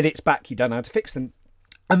 You get edits back. You don't know how to fix them.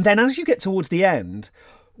 And then as you get towards the end,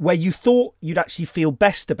 where you thought you'd actually feel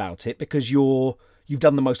best about it because you've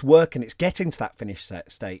done the most work and it's getting to that finished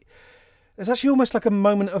state, there's actually almost like a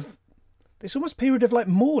moment of this almost period of like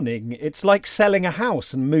mourning. It's like selling a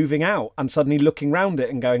house and moving out and suddenly looking round it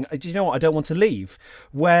and going, do you know what? I don't want to leave.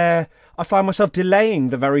 Where I find myself delaying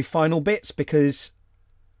the very final bits because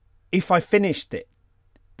if I finished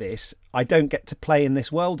this, I don't get to play in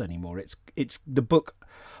this world anymore. It's the book.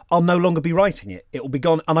 I'll no longer be writing it. It will be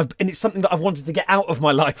gone. And it's something that I've wanted to get out of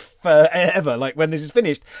my life forever. Like when this is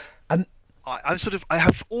finished. And I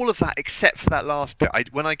have all of that except for that last bit.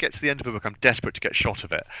 When I get to the end of a book, I'm desperate to get a shot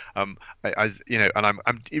of it. And I'm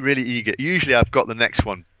really eager. Usually, I've got the next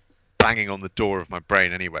one banging on the door of my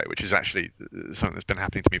brain anyway, which is actually something that's been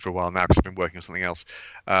happening to me for a while now because I've been working on something else.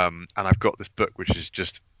 And I've got this book which is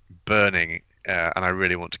just burning, and I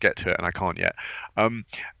really want to get to it, and I can't yet.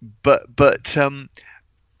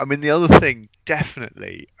 The other thing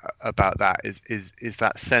definitely about that is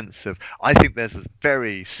that sense of, I think there's this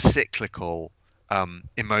very cyclical,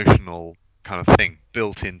 emotional kind of thing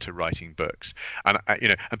built into writing books, and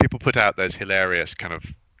people put out those hilarious kind of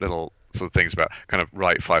little sort of things about kind of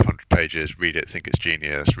write 500 pages, read it, think it's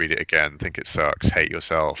genius, read it again, think it sucks, hate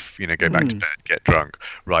yourself, go back to bed, get drunk,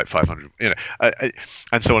 write 500,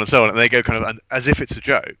 and so on and so on, and they go kind of as if it's a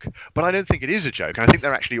joke, but I don't think it is a joke, and I think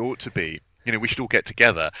there actually ought to be. We should all get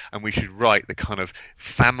together and we should write the kind of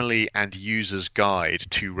family and user's guide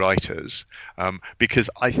to writers, because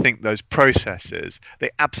I think those processes, they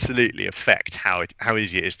absolutely affect how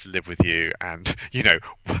easy it is to live with you, and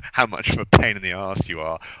how much of a pain in the arse you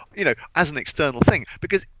are, as an external thing,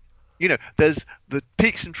 because there's the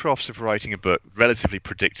peaks and troughs of writing a book relatively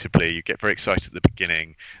predictably. You get very excited at the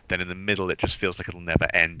beginning, then in the middle it just feels like it'll never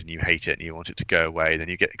end and you hate it and you want it to go away. Then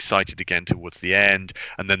you get excited again towards the end,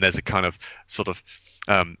 and then there's a kind of sort of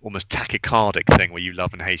almost tachycardic thing where you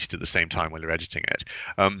love and hate it at the same time while you're editing it.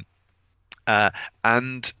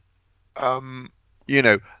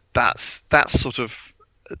 That's sort of,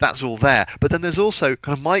 that's all there. But then there's also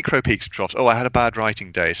kind of micro peaks and troughs. Oh, I had a bad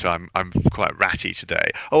writing day, so I'm quite ratty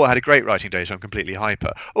today. Oh, I had a great writing day, so I'm completely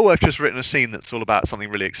hyper. Oh, I've just written a scene that's all about something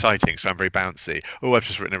really exciting, so I'm very bouncy. Oh, I've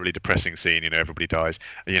just written a really depressing scene, everybody dies,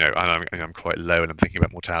 and I'm quite low and I'm thinking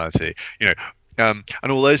about mortality, and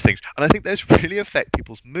all those things. And I think those really affect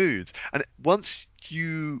people's moods. And once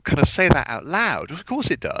you kind of say that out loud, of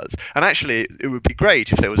course it does. And actually, it would be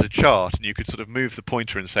great if there was a chart and you could sort of move the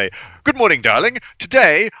pointer and say, "Good morning, darling.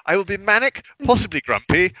 Today I will be manic, possibly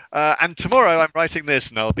grumpy, and tomorrow I'm writing this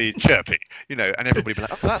and I'll be chirpy." And everybody be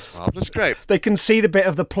like, "Oh, that's marvelous, great." They can see the bit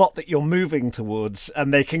of the plot that you're moving towards,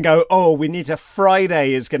 and they can go, "Oh, we need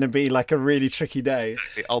Friday is going to be like a really tricky day."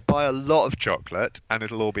 I'll buy a lot of chocolate and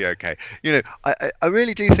it'll all be okay. I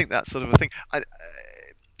really do think that's sort of a thing.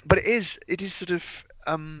 But it is sort of,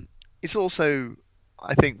 it's also,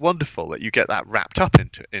 I think, wonderful that you get that wrapped up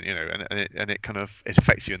into it, and it kind of it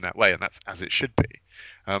affects you in that way, and that's as it should be.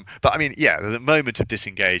 But I mean, yeah, the moment of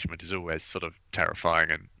disengagement is always sort of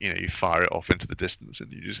terrifying, and you fire it off into the distance,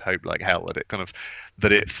 and you just hope like hell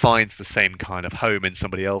that it finds the same kind of home in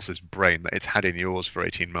somebody else's brain that it's had in yours for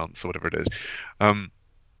 18 months or whatever it is. And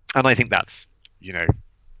I think that's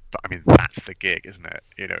but I mean that's the gig, isn't it?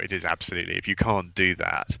 It is absolutely. If you can't do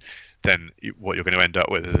that, then what you're going to end up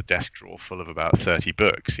with is a desk drawer full of about 30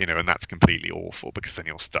 books, and that's completely awful, because then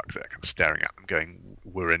you're stuck there kind of staring at them going,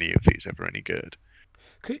 were any of these ever any good?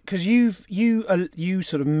 Because you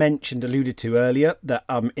sort of alluded to earlier that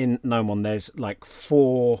in Gnomon there's like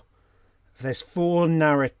four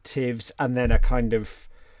narratives, and then a kind of,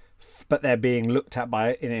 but they're being looked at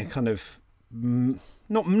by in a kind of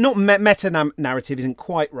not meta narrative isn't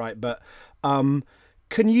quite right, but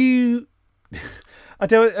can you? I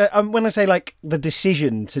don't. When I say like the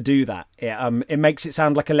decision to do that, it makes it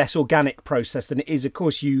sound like a less organic process than it is. Of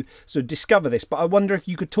course, you sort of discover this, but I wonder if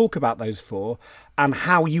you could talk about those four and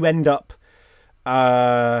how you end up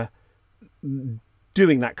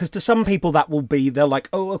doing that. Because to some people, they're like,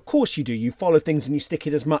 oh, of course you do. You follow things and you stick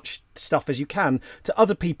in as much stuff as you can. To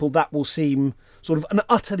other people, that will seem sort of an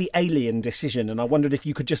utterly alien decision. And I wondered if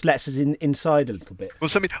you could just let us inside a little bit. Well,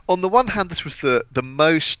 so I mean, on the one hand, this was the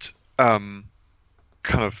most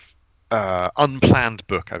kind of unplanned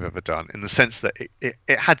book I've ever done, in the sense that it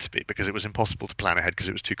had to be, because it was impossible to plan ahead because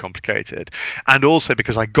it was too complicated, and also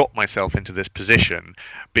because I got myself into this position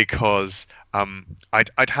because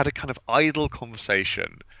I'd had a kind of idle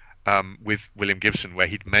conversation with William Gibson where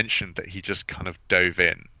he'd mentioned that he just kind of dove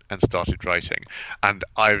in and started writing, and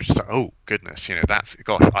I was just like, oh goodness, that's,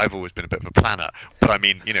 gosh, I've always been a bit of a planner, but I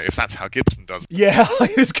mean, if that's how Gibson does. Yeah,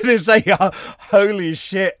 I was gonna say, holy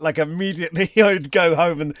shit, like immediately I would go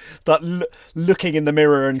home and start looking in the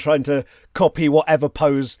mirror and trying to copy whatever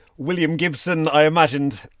pose William Gibson I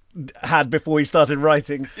imagined had before he started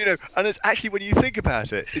writing. And it's actually, when you think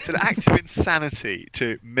about it, it's an act of insanity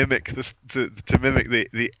to mimic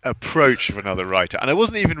the approach of another writer. And I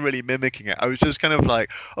wasn't even really mimicking it. I was just kind of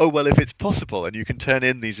like, oh well, if it's possible and you can turn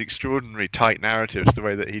in these extraordinary tight narratives the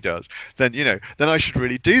way that he does, then then I should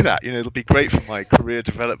really do that. It'll be great for my career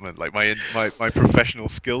development, like my professional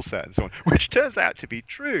skill set and so on, which turns out to be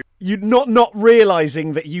true. You not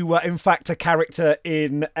realizing that you were in fact a character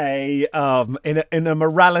in a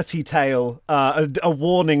morality tale, a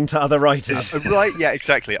warning to other writers. Right? Yeah,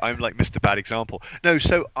 exactly. I'm like Mr. Bad Example. No,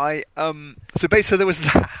 so I so there was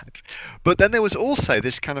that, but then there was also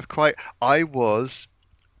this kind of I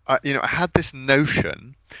had this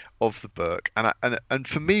notion of the book, and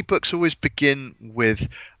for me, books always begin with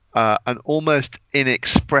an almost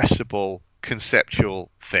inexpressible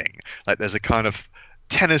conceptual thing. Like there's a kind of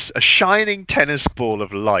a shining tennis ball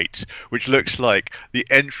of light, which looks like the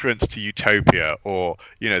entrance to utopia, or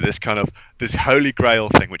this holy grail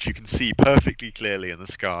thing which you can see perfectly clearly in the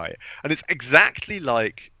sky. And it's exactly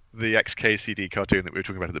like the XKCD cartoon that we were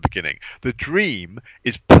talking about at the beginning. The dream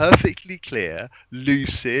is perfectly clear,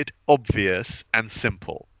 lucid, obvious, and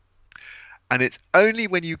simple. And it's only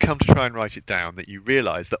when you come to try and write it down that you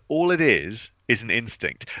realize that all it is an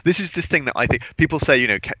instinct. This is the thing that I think people say,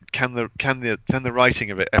 can the writing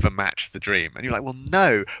of it ever match the dream? And you're like, well,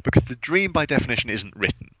 no, because the dream by definition isn't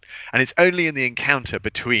written. And it's only in the encounter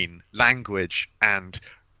between language and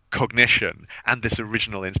cognition and this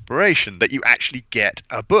original inspiration that you actually get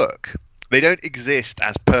a book. They don't exist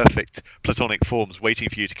as perfect platonic forms waiting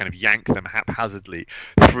for you to kind of yank them haphazardly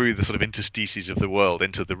through the sort of interstices of the world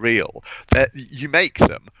into the real. You make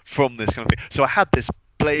them from this kind of thing. So I had this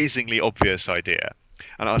blazingly obvious idea,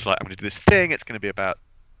 and I was like, I'm going to do this thing. It's going to be about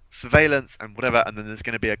surveillance and whatever, and then there's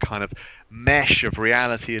going to be a kind of mesh of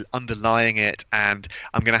reality underlying it, and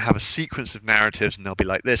I'm going to have a sequence of narratives, and they'll be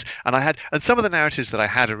like this. And some of the narratives that I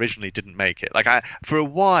had originally didn't make it. For a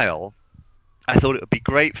while, I thought it would be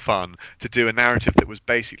great fun to do a narrative that was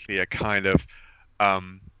basically a kind of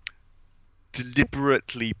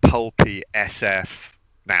deliberately pulpy SF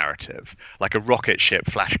narrative, like a rocket ship,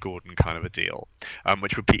 Flash Gordon kind of a deal,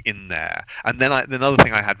 which would be in there. And then another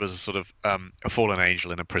thing I had was a sort of a fallen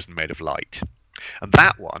angel in a prison made of light. And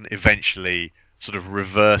that one eventually sort of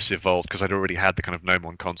reverse evolved, because I'd already had the kind of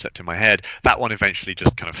Gnomon concept in my head. That one eventually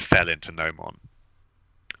just kind of fell into Gnomon.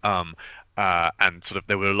 And sort of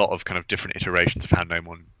there were a lot of kind of different iterations of how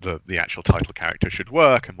Gnomon, the actual title character, should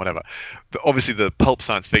work and whatever. But obviously the pulp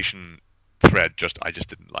science fiction thread, I just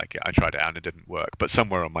didn't like it. I tried it out and it didn't work. But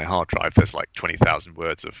somewhere on my hard drive there's like 20,000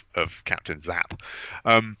 words of Captain Zap,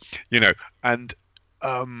 but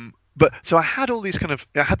so I had this kind of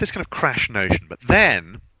crash notion. But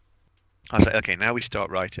then I was like, okay, now we start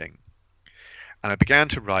writing, and I began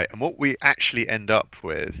to write, and what we actually end up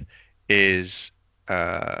with is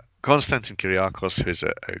Konstantin Kyriakos, who is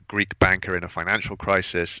a Greek banker in a financial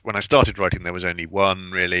crisis. When I started writing, there was only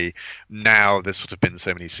one, really. Now there's sort of been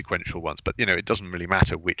so many sequential ones, but it doesn't really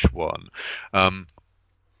matter which one.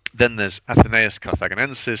 Then there's Athenaeus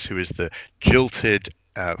Carthaginensis, who is the jilted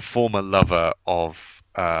former lover of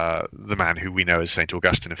the man who we know as Saint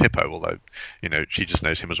Augustine of Hippo, although she just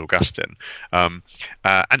knows him as Augustine. And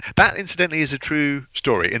that, incidentally, is a true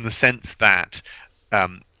story in the sense that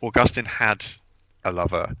Augustine had a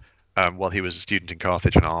lover while he was a student in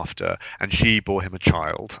Carthage and after, and she bore him a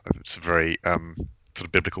child. It's a very sort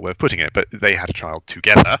of biblical way of putting it, but they had a child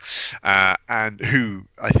together, and who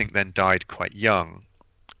I think then died quite young.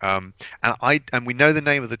 And we know the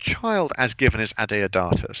name of the child as given as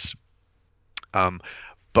Adeodatus,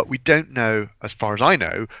 but we don't know, as far as I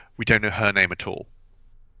know, we don't know her name at all.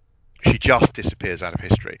 She just disappears out of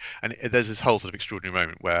history. And there's this whole sort of extraordinary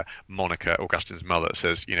moment where Monica, Augustine's mother,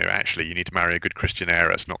 says, actually, you need to marry a good Christian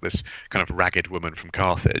heiress, not this kind of ragged woman from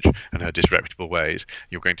Carthage and her disreputable ways.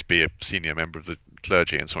 You're going to be a senior member of the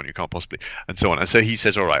clergy and so on. You can't possibly, and so on. And so he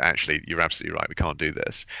says, all right, actually, you're absolutely right. We can't do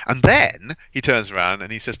this. And then he turns around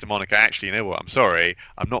and he says to Monica, actually, you know what? I'm sorry.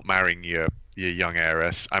 I'm not marrying your young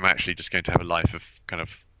heiress. I'm actually just going to have a life of kind of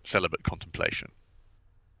celibate contemplation.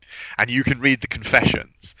 And you can read the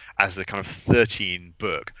Confessions as the kind of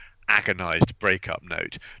 13-book agonized breakup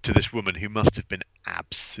note to this woman who must have been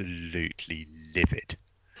absolutely livid.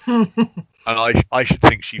 And I should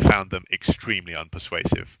think she found them extremely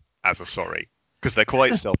unpersuasive as a sorry, because they're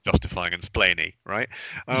quite self-justifying and splainy, right?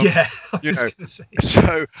 Yeah, I was going to say.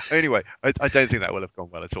 So anyway, I don't think that will have gone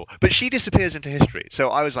well at all. But she disappears into history. So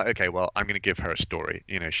I was like, okay, well, I'm going to give her a story.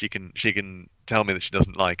 She can tell me that she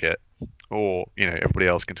doesn't like it, or everybody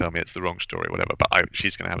else can tell me it's the wrong story, whatever. But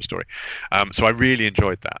she's going to have a story. So I really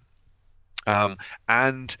enjoyed that.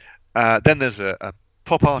 And then there's a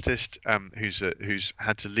pop artist who's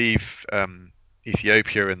had to leave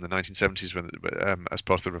Ethiopia in the 1970s when, as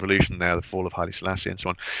part of the revolution there, the fall of Haile Selassie and so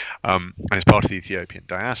on, and is part of the Ethiopian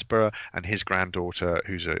diaspora. And his granddaughter,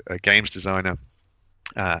 who's a games designer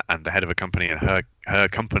and the head of a company, and her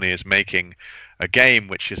company is making a game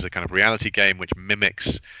which is a kind of reality game which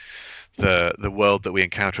mimics the world that we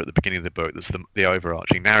encounter at the beginning of the book. That's the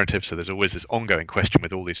overarching narrative. So there's always this ongoing question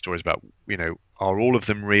with all these stories about, are all of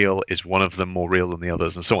them real? Is one of them more real than the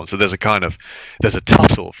others, and so on. So there's a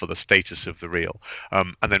tussle for the status of the real.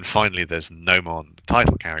 And then finally there's Nomon, the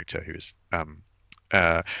title character, who's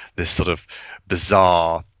this sort of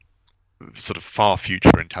bizarre, sort of far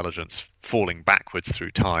future intelligence falling backwards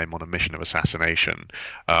through time on a mission of assassination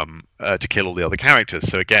to kill all the other characters.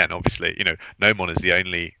 So again, obviously, Nomon is the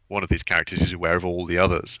only one of these characters who's aware of all the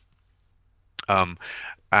others. And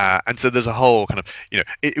so there's a whole kind of,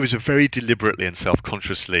 it was a very deliberately and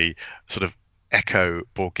self-consciously sort of Eco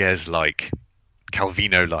Borges-like,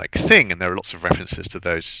 Calvino-like thing, and there are lots of references to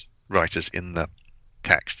those writers in the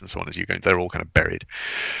text and so on as you go. They're all kind of buried.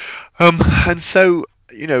 And so,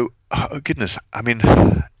 oh goodness, I mean,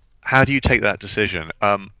 how do you take that decision?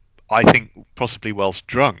 I think possibly whilst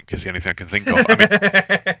drunk is the only thing I can think of.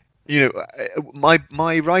 I mean,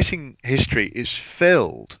 my writing history is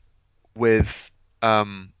filled with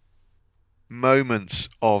moments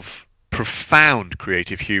of profound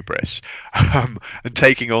creative hubris and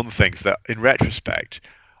taking on things that, in retrospect,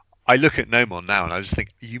 I look at Nomon now and I just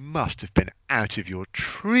think, you must have been out of your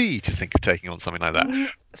tree to think of taking on something like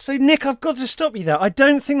that. So Nick, I've got to stop you there. I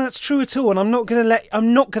don't think that's true at all, and I'm not going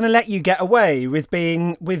to let you get away with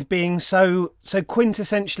being so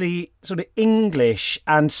quintessentially sort of English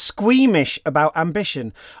and squeamish about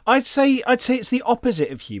ambition. I'd say it's the opposite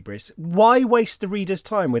of hubris. Why waste the reader's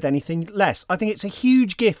time with anything less? I think it's a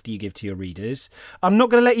huge gift you give to your readers. I'm not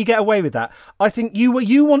going to let you get away with that. I think you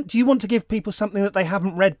want to give people something that they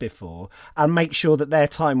haven't read before and make sure that their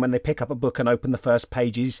time when they pick up a book and open the first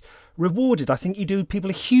page is rewarded. I think you do people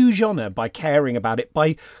a huge honour by caring about it,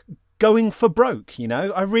 by going for broke.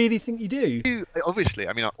 I really think you do. Obviously,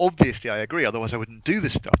 I agree. Otherwise, I wouldn't do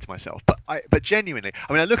this stuff to myself. But genuinely,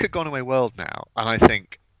 I look at Gone Away World now, and I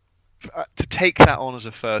think to take that on as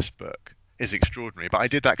a first book is extraordinary. But I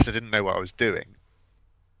did that because I didn't know what I was doing.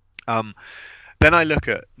 Then I look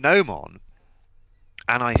at Nomon,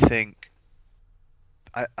 and I think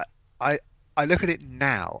I look at it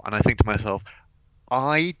now, and I think to myself,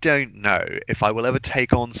 I don't know if I will ever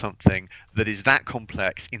take on something that is that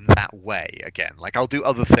complex in that way again. Like, I'll do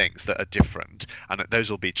other things that are different, and those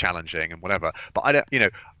will be challenging and whatever. But I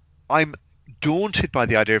don't, I'm daunted by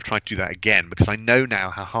the idea of trying to do that again, because I know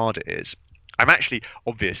now how hard it is. I'm actually,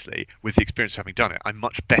 obviously, with the experience of having done it, I'm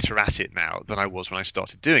much better at it now than I was when I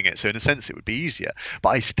started doing it. So in a sense, it would be easier. But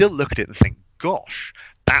I still look at it and think, gosh,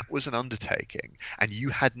 that was an undertaking, and you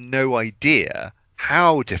had no idea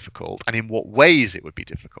how difficult and in what ways it would be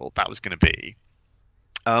difficult that was going to be.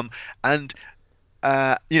 And and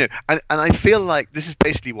I feel like this is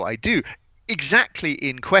basically what I do, exactly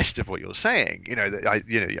in quest of what you're saying.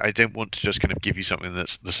 I don't want to just kind of give you something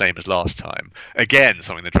that's the same as last time. Again,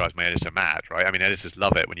 something that drives my editor mad, right? I mean, editors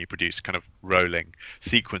love it when you produce kind of rolling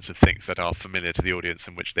sequence of things that are familiar to the audience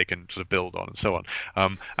and which they can sort of build on and so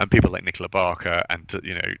on. And people like Nicola Barker and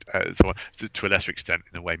so on, to a lesser extent,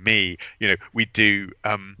 in a way, me, we do.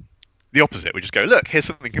 The opposite. We just go, look, here's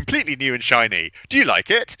something completely new and shiny. Do you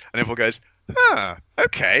like it? And everyone goes,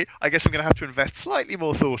 okay, I guess I'm going to have to invest slightly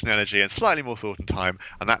more thought and energy and slightly more thought and time,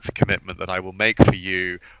 and that's a commitment that I will make for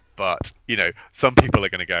you. But, some people are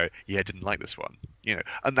going to go, yeah, I didn't like this one,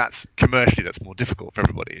 and that's commercially, that's more difficult for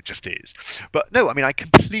everybody. It just is. But no, I mean, I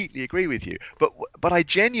completely agree with you. But I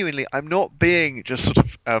genuinely, I'm not being just sort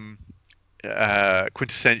of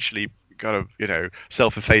quintessentially kind of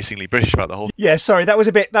self-effacingly British about the whole thing. Yeah, sorry, that was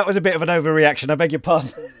a bit of an overreaction. I beg your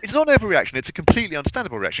pardon. It's not an overreaction. It's a completely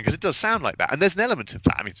understandable reaction because it does sound like that, and there's an element of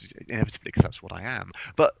that. I mean, it's inevitably because that's what I am.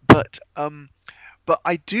 But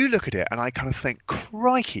I do look at it and I kind of think,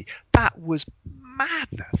 crikey, that was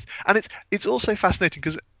madness. And it's also fascinating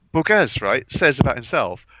because Borges, right, says about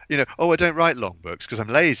himself, I don't write long books because I'm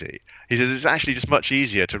lazy. He says it's actually just much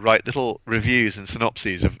easier to write little reviews and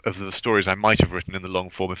synopses of the stories I might have written in the long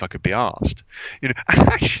form if I could be asked. And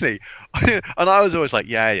actually, and I was always like,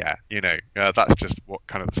 that's just what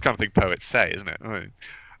kind of thing poets say, isn't it? And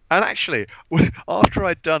actually, after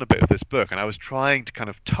I'd done a bit of this book and I was trying to kind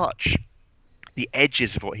of touch the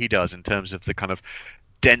edges of what he does in terms of the kind of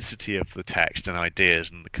density of the text and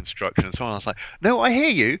ideas and the construction and so on, I was like, no, I hear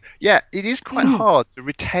you. Yeah, it is quite hard to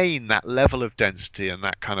retain that level of density and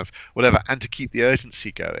that kind of whatever, and to keep the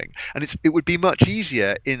urgency going. And it would be much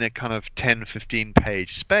easier in a kind of 10, 15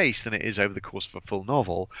 page space than it is over the course of a full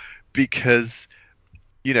novel, because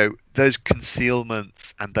those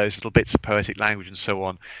concealments and those little bits of poetic language and so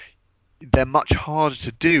on, they're much harder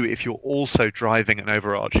to do if you're also driving an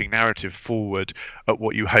overarching narrative forward at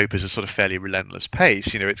what you hope is a sort of fairly relentless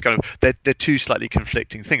pace. It's kind of they're two slightly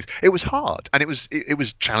conflicting things. It was hard, and it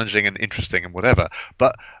was challenging and interesting and whatever.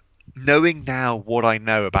 But knowing now what I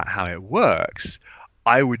know about how it works,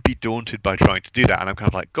 I would be daunted by trying to do that. And I'm kind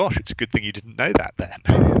of like, gosh, it's a good thing you didn't know that then.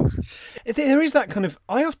 There is that kind of.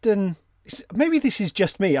 I often. Maybe this is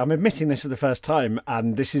just me. I'm admitting this for the first time,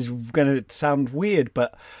 and this is going to sound weird,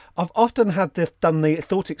 but I've often done the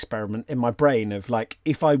thought experiment in my brain of like,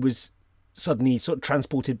 if I was suddenly sort of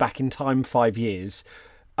transported back in time 5 years,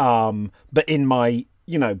 but in my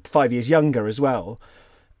 5 years younger as well,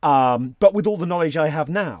 but with all the knowledge I have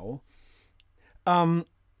now,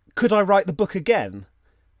 could I write the book again?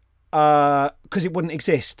 Because it wouldn't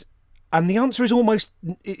exist, and the answer is almost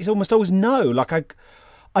always no. Like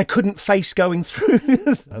I couldn't face going through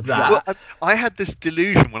that. Well, I had this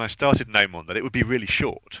delusion when I started Gnomon that it would be really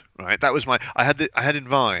short, right? That was I had in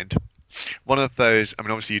mind one of those. I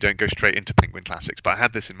mean, obviously you don't go straight into Penguin Classics, but I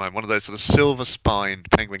had this in mind, one of those sort of silver-spined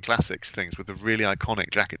Penguin Classics things with the really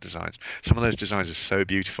iconic jacket designs. Some of those designs are so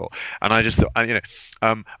beautiful, and I just thought, and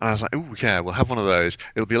I was like, oh yeah, we'll have one of those.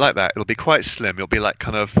 It'll be like that. It'll be quite slim. It'll be like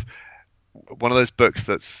kind of one of those books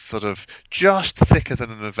that's sort of just thicker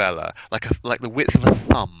than a novella, like the width of a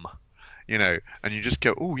thumb, and you just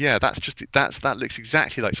go, oh yeah, that looks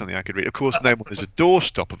exactly like something I could read. Of course, no one is a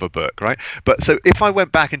doorstop of a book, right? But so if I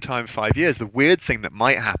went back in time 5 years, the weird thing that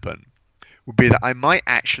might happen would be that I might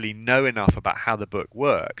actually know enough about how the book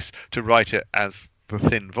works to write it as the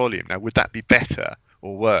thin volume. Now, would that be better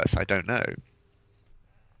or worse? I don't know.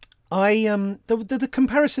 The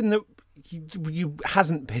comparison that you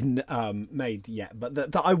hasn't been made yet, but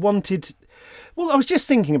that I wanted. Well, I was just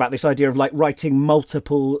thinking about this idea of like writing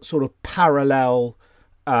multiple sort of parallel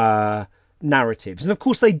narratives, and of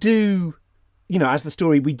course they do. As the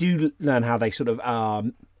story, we do learn how they sort of are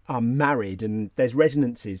married, and there's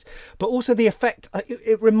resonances, but also the effect.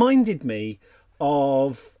 It reminded me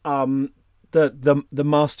of the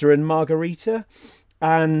Master and Margarita,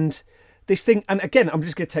 and this thing, and again, I'm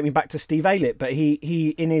just going to take me back to Steve Aylett, but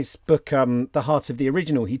he in his book, The Heart of the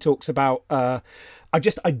Original, he talks about I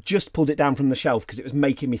just pulled it down from the shelf because it was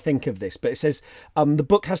making me think of this. But it says the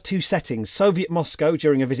book has two settings: Soviet Moscow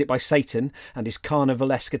during a visit by Satan and his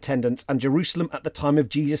carnivalesque attendants, and Jerusalem at the time of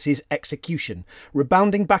Jesus' execution.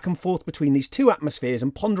 Rebounding back and forth between these two atmospheres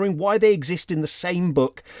and pondering why they exist in the same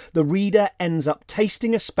book, the reader ends up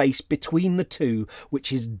tasting a space between the two,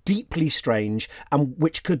 which is deeply strange and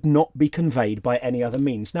which could not be conveyed by any other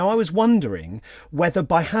means. Now, I was wondering whether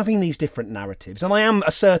by having these different narratives, and I am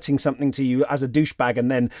asserting something to you as a douchebag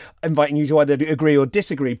and then inviting you to either agree or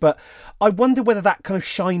disagree, but I wonder whether that kind of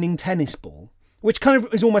shining tennis ball, which kind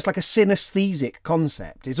of is almost like a synesthesic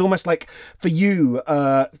concept, is almost like for you,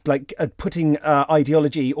 putting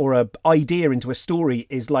ideology or an idea into a story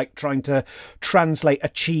is like trying to translate a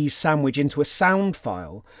cheese sandwich into a sound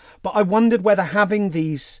file. But I wondered whether having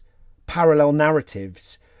these parallel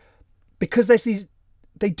narratives, because there's these,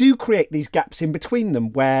 they do create these gaps in between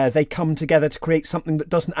them where they come together to create something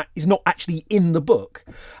that is not actually in the book.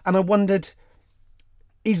 And I wondered,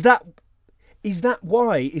 is that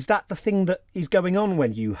why? Is that the thing that is going on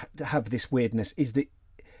when you have this weirdness?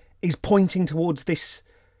 Is pointing towards this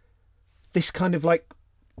kind of like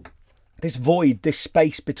this void, this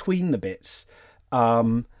space between the bits?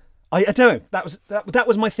 I don't know. That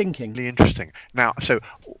was my thinking. Really interesting. Now, so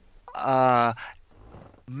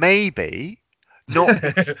maybe.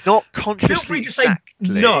 Not consciously. Feel free to say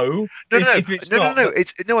exactly. no. No. I'm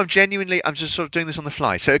just sort of doing this on the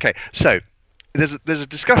fly. So okay, so there's a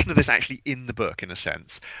discussion of this actually in the book in a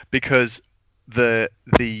sense, because there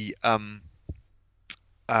is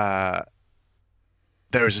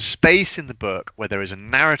a space in the book where there is a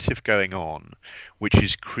narrative going on, which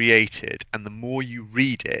is created, and the more you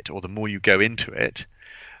read it or the more you go into it,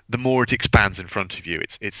 the more it expands in front of you.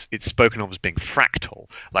 It's spoken of as being fractal.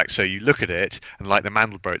 Like, so you look at it, and like the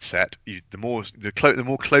Mandelbrot set, the more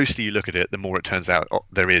closely you look at it, the more it turns out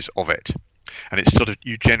there is of it, and it's sort of,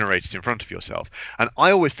 you generate it in front of yourself. And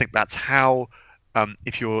I always think that's how,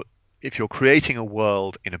 if you're creating a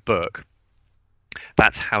world in a book,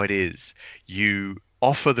 that's how it is. You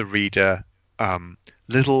offer the reader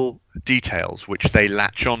little details which they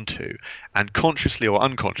latch onto, and consciously or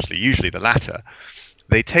unconsciously, usually the latter,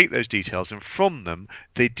 they take those details, and from them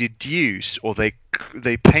they deduce, or they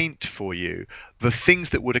paint for you the things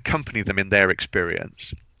that would accompany them in their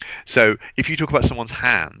experience. So if you talk about someone's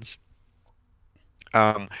hands,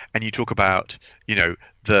 and you talk about,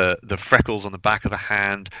 the freckles on the back of the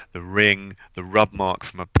hand, the ring, the rub mark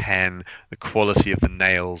from a pen, the quality of the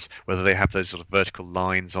nails, whether they have those sort of vertical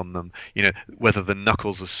lines on them, whether the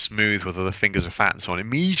knuckles are smooth, whether the fingers are fat, and so on.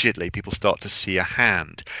 Immediately people start to see a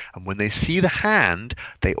hand. And when they see the hand,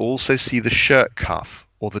 they also see the shirt cuff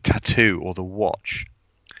or the tattoo or the watch.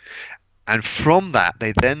 And from that,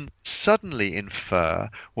 they then suddenly infer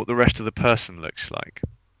what the rest of the person looks like.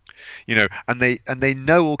 And they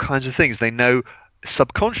know all kinds of things. They know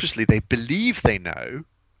subconsciously, they believe they know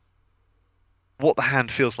what the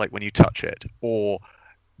hand feels like when you touch it, or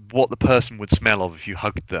what the person would smell of if you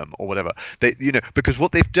hugged them, or whatever. Because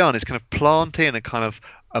what they've done is kind of plant in a kind of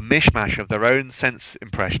a mishmash of their own sense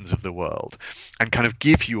impressions of the world, and kind of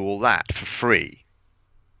give you all that for free.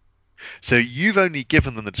 So you've only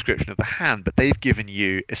given them the description of the hand, but they've given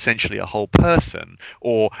you essentially a whole person,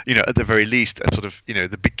 or, at the very least, a sort of,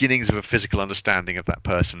 the beginnings of a physical understanding of that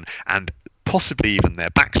person, and possibly even their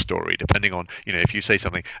backstory, depending on, if you say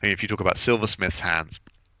something. I mean, if you talk about silversmith's hands,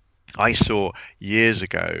 I saw years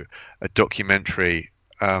ago a documentary,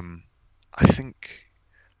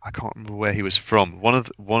 I can't remember where he was from.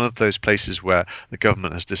 One of those places where the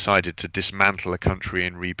government has decided to dismantle a country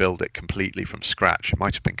and rebuild it completely from scratch. It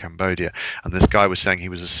might have been Cambodia. And this guy was saying he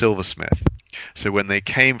was a silversmith. So when they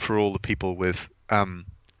came for all the people with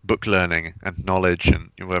book learning and knowledge and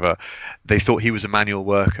whatever, they thought he was a manual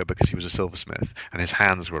worker because he was a silversmith and his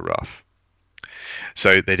hands were rough.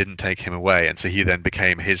 So they didn't take him away. And so he then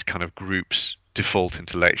became his kind of group's default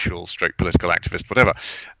intellectual / political activist, whatever.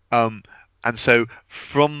 And so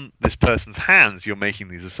from this person's hands, you're making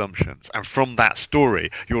these assumptions. And from that story,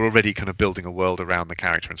 you're already kind of building a world around the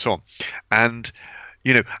character and so on. And,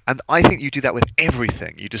 and I think you do that with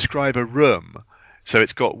everything. You describe a room, so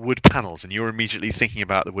it's got wood panels, and you're immediately thinking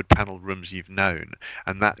about the wood paneled rooms you've known.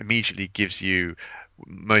 And that immediately gives you,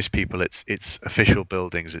 most people, it's official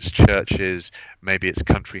buildings, it's churches, maybe it's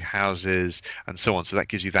country houses, and so on. So that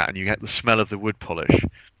gives you that. And you get the smell of the wood polish.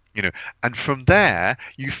 And from there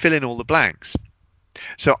you fill in all the blanks.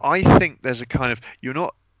 So I think there's a kind of, you're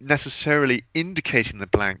not necessarily indicating the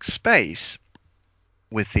blank space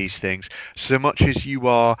with these things so much as you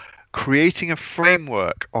are creating a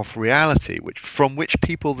framework of reality from which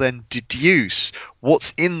people then deduce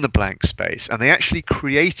what's in the blank space, and they actually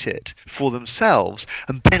create it for themselves,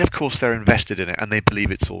 and then of course they're invested in it and they believe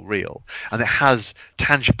it's all real, and it has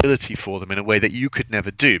tangibility for them in a way that you could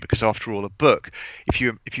never do, because after all, a book, if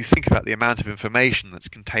you think about the amount of information that's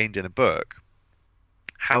contained in a book,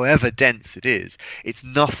 however dense it is, it's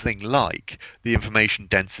nothing like the information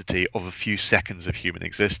density of a few seconds of human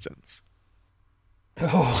existence.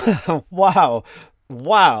 Oh, wow!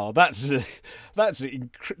 That's at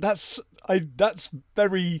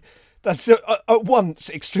once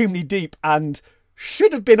extremely deep and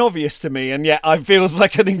should have been obvious to me, and yet it feels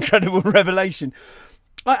like an incredible revelation.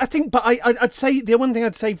 I think, but I'd say the one thing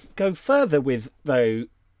I'd say go further with though,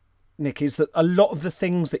 Nick, is that a lot of the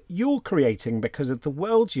things that you're creating because of the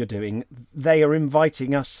worlds you're doing, they are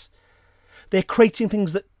inviting us. They're creating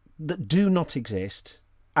things that do not exist.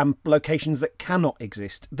 And locations that cannot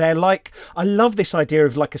exist. They're like, I love this idea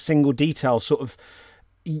of like a single detail sort of,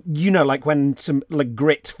 like when some like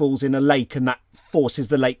grit falls in a lake and that forces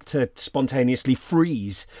the lake to spontaneously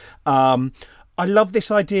freeze. I love this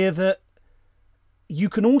idea that you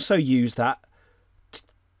can also use that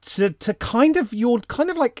to kind of, you're kind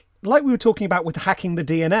of like we were talking about with hacking the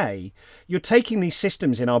DNA. You're taking these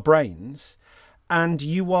systems in our brains and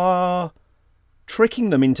you are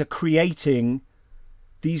tricking them into creating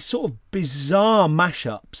these sort of bizarre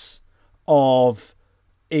mashups of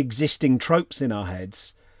existing tropes in our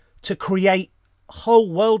heads to create whole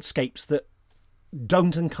worldscapes that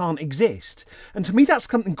don't and can't exist. And to me, that's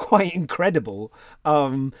something quite incredible,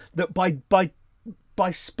 that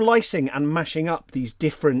by splicing and mashing up these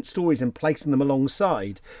different stories and placing them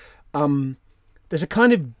alongside, there's a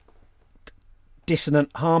kind of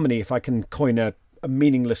dissonant harmony, if I can coin a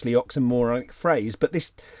meaninglessly oxymoronic phrase, but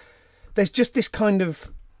there's just this kind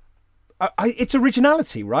of it's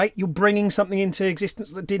originality, right? You're bringing something into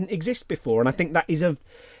existence that didn't exist before, and I think that is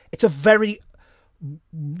it's a very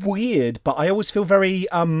weird, but I always feel very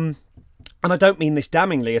and I don't mean this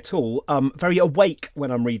damningly at all, very awake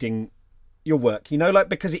when I'm reading your work,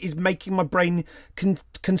 because it is making my brain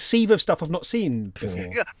conceive of stuff I've not seen before.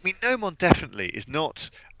 Yeah, I mean, Gnomon definitely is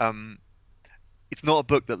not. It's not a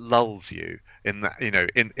book that lulls you in that,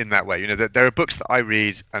 in that way. There are books that I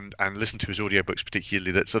read and listen to as audiobooks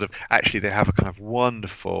particularly that sort of actually they have a kind of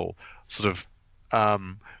wonderful sort of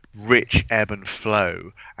rich ebb and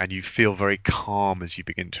flow, and you feel very calm as you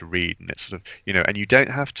begin to read, and it's sort of, and you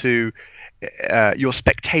don't have to, you're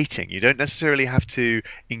spectating. You don't necessarily have to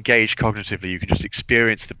engage cognitively. You can just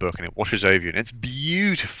experience the book and it washes over you, and it's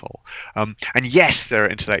beautiful. And yes, there are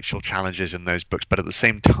intellectual challenges in those books, but at the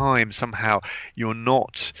same time, somehow you're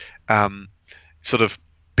not sort of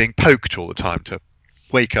being poked all the time to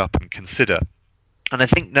wake up and consider. And I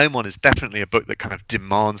think Gnomon is definitely a book that kind of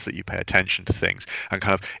demands that you pay attention to things, and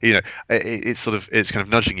kind of, it's kind of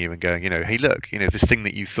nudging you and going, hey, look, this thing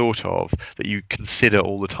that you thought of, that you consider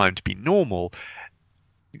all the time to be normal,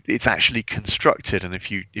 it's actually constructed. And if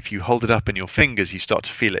you hold it up in your fingers, you start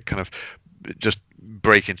to feel it kind of just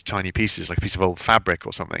break into tiny pieces, like a piece of old fabric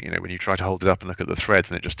or something, when you try to hold it up and look at the threads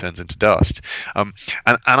and it just turns into dust. And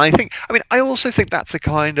I think, I also think that's a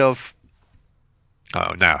kind of,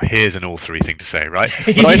 oh, now here's an authory thing to say, right?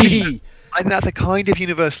 But I think that's a kind of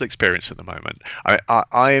universal experience at the moment.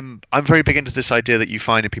 I'm very big into this idea that you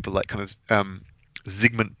find in people like kind of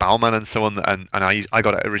Zygmunt Bauman and so on, and I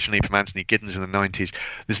got it originally from Anthony Giddens in the 90s.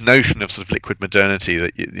 This notion of sort of liquid modernity,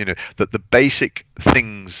 that that the basic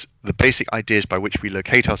things, the basic ideas by which we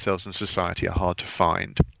locate ourselves in society are hard to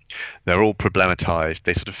find. They're all problematized.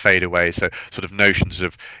 They sort of fade away. So sort of notions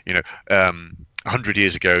of 100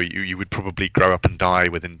 years ago, you would probably grow up and die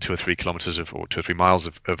within 2 or 3 kilometers or 2 or 3 miles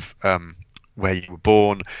of where you were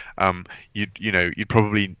born. You'd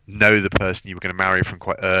probably know the person you were going to marry from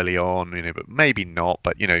quite early on, but maybe not.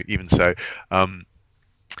 But even so,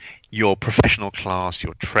 your professional class,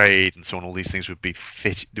 your trade, and so on, all these things would be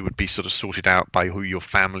sort of sorted out by who your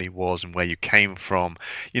family was and where you came from,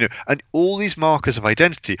 and all these markers of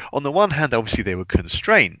identity. On the one hand, obviously they were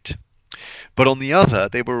constrained, but on the other,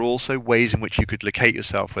 they were also ways in which you could locate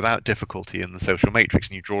yourself without difficulty in the social matrix,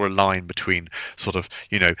 and you draw a line between sort of,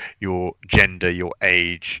 your gender, your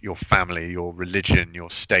age, your family, your religion,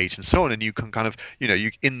 your state, and so on, and you can kind of,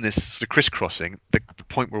 you in this sort of crisscrossing, the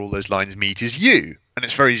point where all those lines meet is you, and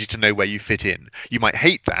it's very easy to know where you fit in. You might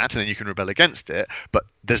hate that, and then you can rebel against it, but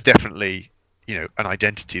there's definitely, an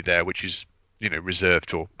identity there which is,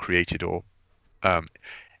 reserved or created or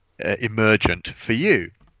emergent for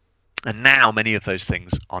you. And now many of those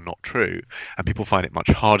things are not true, and people find it much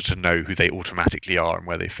harder to know who they automatically are and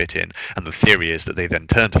where they fit in. And the theory is that they then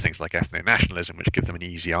turn to things like ethno-nationalism, which give them an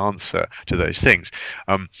easy answer to those things.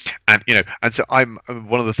 And so I'm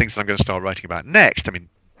one of the things that I'm going to start writing about next. I mean,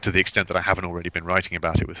 to the extent that I haven't already been writing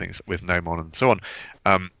about it with things with Nomon and so on,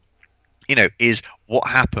 is what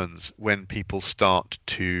happens when people start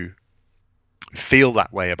to feel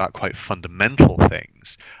that way about quite fundamental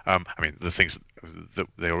things. I mean, the things that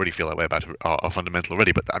they already feel that way about are fundamental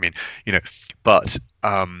already. But I mean,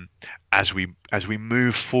 as we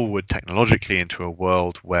move forward technologically into a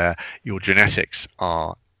world where your genetics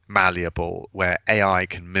are malleable, where AI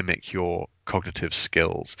can mimic your cognitive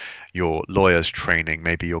skills, your lawyer's training,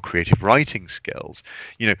 maybe your creative writing skills,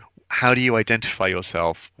 how do you identify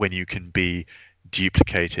yourself when you can be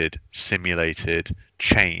duplicated, simulated,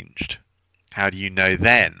 changed? How do you know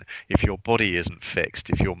then if your body isn't fixed,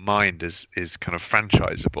 if your mind is kind of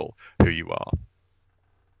franchisable, who you are?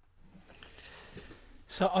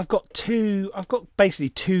 So I've got basically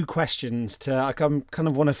two questions to. I kind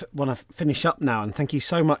of want to finish up now, and thank you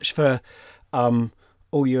so much for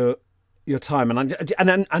all your time,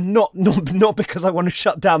 and not because I want to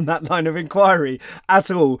shut down that line of inquiry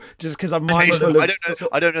at all, just because I'm mindful of.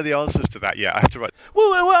 I don't know the answers to that yet. I have to write.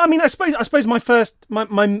 Well, I mean, I suppose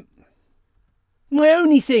my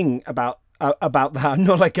only thing about that, I'm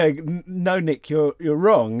not like no, Nick, you're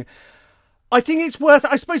wrong. I think it's worth.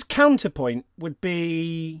 I suppose counterpoint would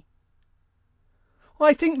be. Well,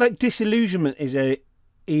 I think like disillusionment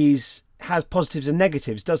has positives and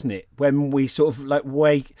negatives, doesn't it? When we sort of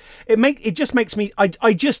like it just makes me. I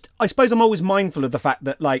suppose I'm always mindful of the fact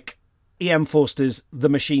that like E.M. Forster's The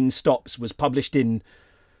Machine Stops was published in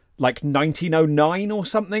like 1909 or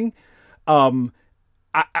something. In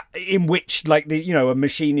which like a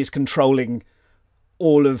machine is controlling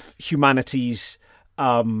all of humanity's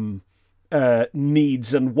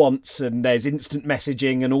needs and wants, and there's instant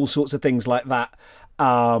messaging and all sorts of things like that,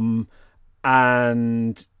 and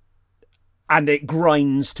it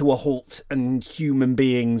grinds to a halt, and human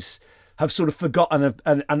beings have sort of forgotten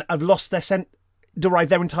and have lost their derived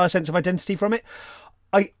their entire sense of identity from it.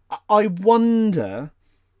 I wonder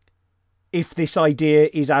if this idea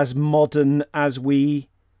is as modern as I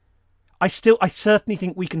certainly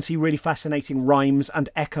think we can see really fascinating rhymes and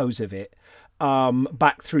echoes of it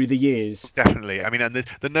back through the years. Definitely. I mean, and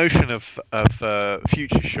the notion of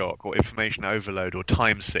future shock or information overload or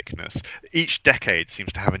time sickness, each decade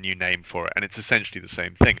seems to have a new name for it, and it's essentially the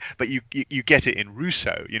same thing. But you get it in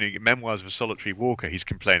Rousseau. Memoirs of a Solitary Walker. He's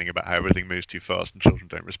complaining about how everything moves too fast and children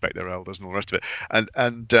don't respect their elders and all the rest of it.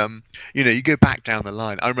 And you go back down the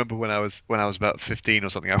line. I remember when I was about 15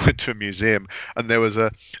 or something, I went to a museum and there was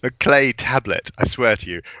a clay tablet. I swear to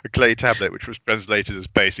you, a clay tablet which was translated as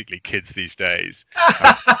basically kids these days. No,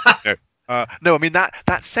 I mean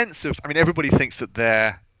that sense of. I mean, everybody thinks that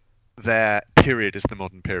their period is the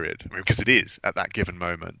modern period. I mean, because it is at that given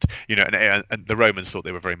moment. And the Romans thought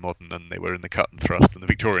they were very modern and they were in the cut and thrust, and the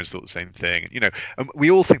Victorians thought the same thing. And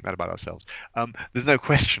we all think that about ourselves. There's no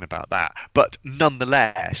question about that. But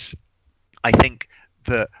nonetheless, I think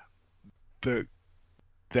that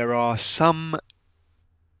there are some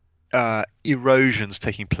erosions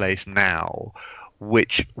taking place now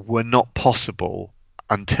which were not possible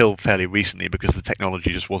until fairly recently because the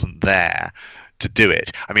technology just wasn't there to do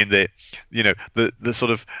it. I mean, the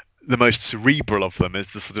sort of the most cerebral of them is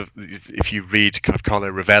the sort of, if you read kind of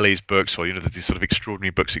Carlo Rovelli's books, or these sort of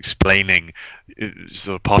extraordinary books explaining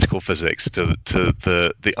sort of particle physics to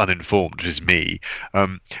the uninformed, which is me.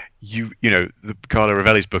 The Carlo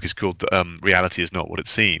Rovelli's book is called "Reality Is Not What It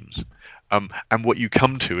Seems," and what you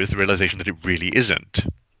come to is the realization that it really isn't.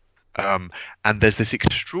 And there's this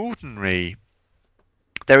extraordinary.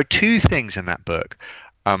 There are two things in that book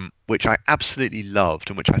which I absolutely loved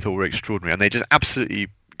and which I thought were extraordinary, and they just absolutely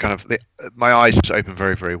my eyes just opened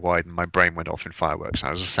very, very wide, and my brain went off in fireworks. And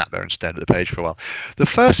I was just sat there and stared at the page for a while. The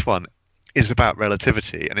first one is about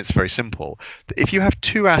relativity, and it's very simple. If you have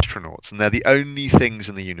two astronauts and they're the only things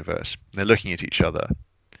in the universe, they're looking at each other,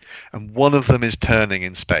 and one of them is turning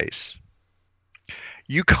in space,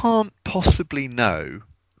 you can't possibly know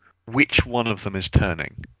which one of them is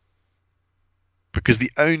turning, because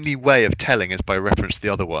the only way of telling is by reference to the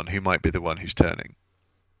other one, who might be the one who's turning.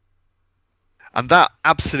 And that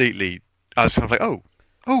absolutely, I was kind of like,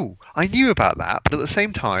 oh, I knew about that, but at the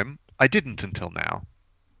same time, I didn't until now.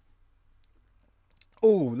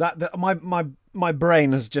 Oh, that my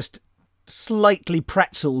brain has just slightly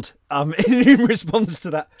pretzeled in response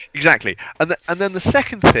to that. Exactly, and then the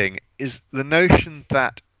second thing is the notion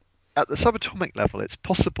that at the subatomic level, it's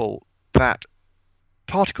possible that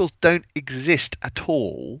particles don't exist at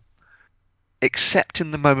all except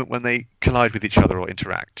in the moment when they collide with each other or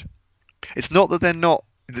interact. It's not that they're not.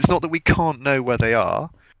 It's not that we can't know where they are,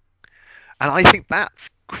 and I think that's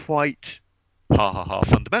quite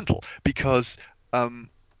fundamental, because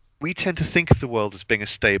we tend to think of the world as being a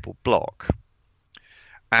stable block,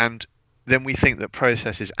 and then we think that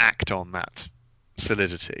processes act on that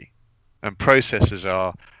solidity, and processes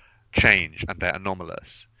are change and they're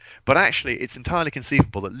anomalous. But actually, it's entirely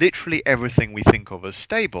conceivable that literally everything we think of as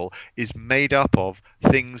stable is made up of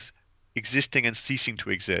things existing and ceasing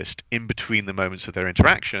to exist in between the moments of their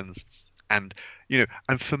interactions. And,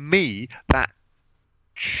 and for me, that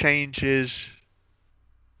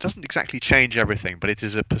doesn't exactly change everything, but it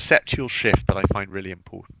is a perceptual shift that I find really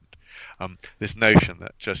important. This notion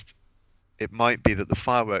that it might be that the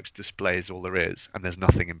fireworks display is all there is, and there's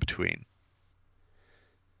nothing in between.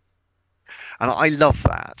 And I love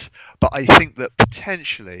that, but I think that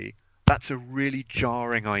potentially that's a really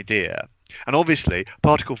jarring idea. And obviously,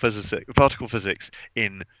 particle physics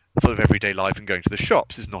in sort of everyday life and going to the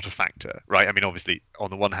shops is not a factor, right? I mean, obviously,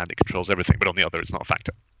 on the one hand, it controls everything, but on the other, it's not a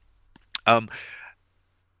factor.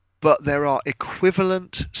 But there are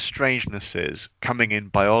equivalent strangenesses coming in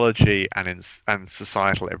biology and in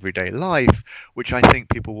societal everyday life, which I think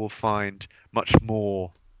people will find much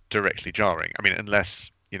more directly jarring. I mean,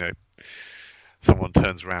 unless, someone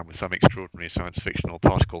turns around with some extraordinary science fictional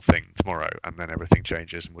particle thing tomorrow, and then everything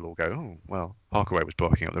changes, and we'll all go, "Oh, well, Harkaway was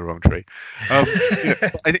barking up the wrong tree."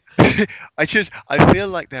 I feel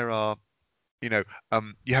like there are, you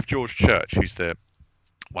have George Church, who's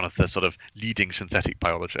one of the sort of leading synthetic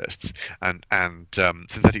biologists, and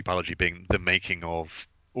synthetic biology being the making of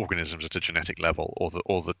organisms at a genetic level,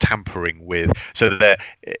 or the tampering with, so that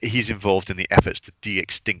he's involved in the efforts to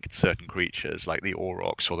de-extinct certain creatures like the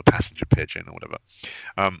aurochs or the passenger pigeon or whatever.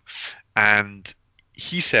 And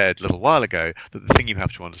he said a little while ago that the thing you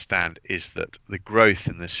have to understand is that the growth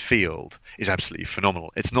in this field is absolutely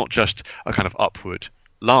phenomenal. It's not just a kind of upward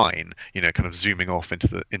line, kind of zooming off into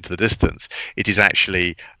the distance. It is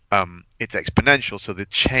actually it's exponential, so the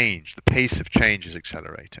pace of change is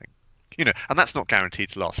accelerating. And that's not guaranteed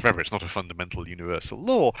to last forever. It's not a fundamental universal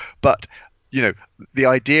law, but the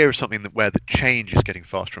idea of something where the change is getting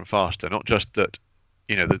faster and faster, not just that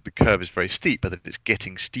the curve is very steep, but that it's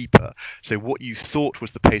getting steeper. So what you thought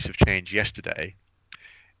was the pace of change yesterday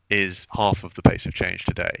is half of the pace of change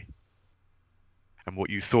today. And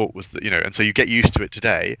what you thought was that, and so you get used to it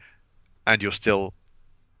today, and you're still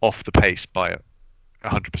off the pace by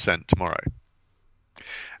 100% tomorrow.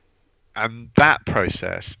 And that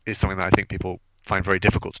process is something that I think people find very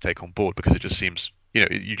difficult to take on board, because it just seems,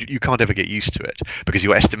 you can't ever get used to it, because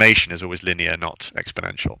your estimation is always linear, not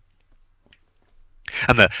exponential.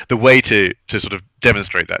 And the way to sort of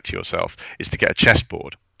demonstrate that to yourself is to get a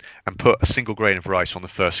chessboard and put a single grain of rice on the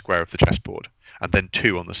first square of the chessboard, and then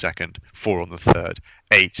 2 on the second, 4 on the third,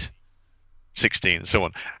 8, 16, and so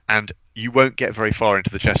on. And you won't get very far into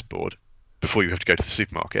the chessboard before you have to go to the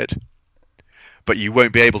supermarket. But you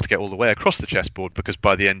won't be able to get all the way across the chessboard, because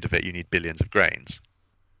by the end of it, you need billions of grains.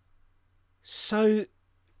 So,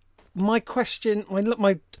 my question,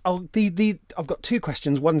 I've got 2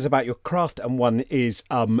 questions. One's about your craft, and one is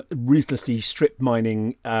ruthlessly strip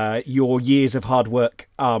mining your years of hard work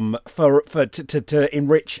to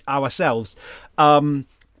enrich ourselves.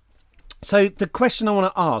 So the question I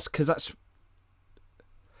want to ask, because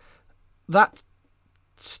that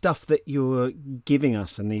stuff that you're giving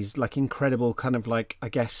us, and these like incredible kind of like, I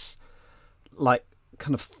guess, like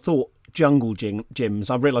kind of thought jungle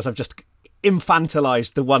gyms, I realise I've just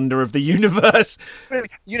infantilized the wonder of the universe.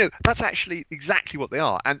 That's actually exactly what they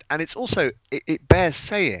are. And it's also, it bears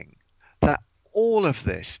saying that all of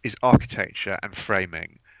this is architecture and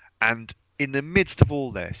framing. And in the midst of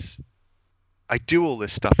all this, I do all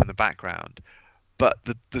this stuff in the background, but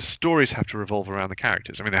the stories have to revolve around the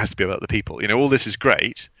characters. I mean, it has to be about the people. All this is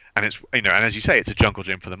great, and it's and as you say, it's a jungle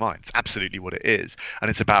gym for the mind. It's absolutely what it is, and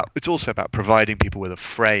it's also about providing people with a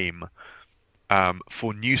frame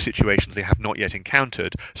for new situations they have not yet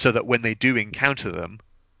encountered, so that when they do encounter them,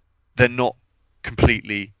 they're not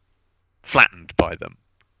completely flattened by them.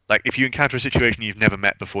 Like, if you encounter a situation you've never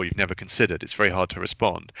met before, you've never considered, it's very hard to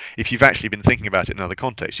respond. If you've actually been thinking about it in another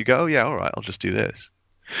context, you go, oh yeah, all right, I'll just do this.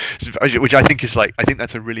 Which I think I think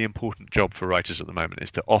that's a really important job for writers at the moment,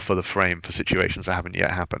 is to offer the frame for situations that haven't yet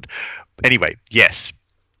happened. Anyway, yes.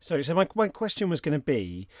 So my question was going to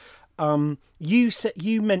be,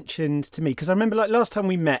 you mentioned to me, because I remember like last time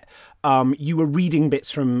we met, you were reading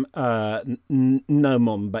bits from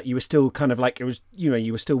Gnomon, but you were still kind of like, it was,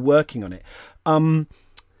 you were still working on it.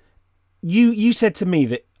 You said to me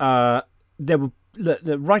that there were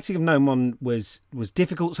the writing of Nomon was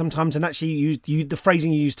difficult sometimes, and actually the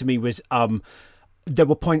phrasing you used to me was there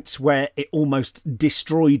were points where it almost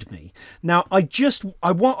destroyed me. Now I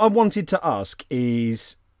wanted to ask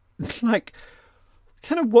is like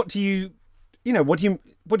kind of what do you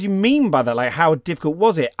mean by that? Like, how difficult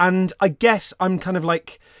was it? And I guess I'm kind of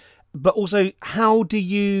like, but also how do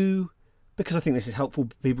you, because I think this is helpful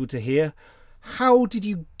for people to hear, how did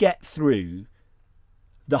you get through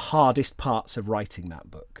the hardest parts of writing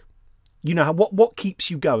that book? You know, what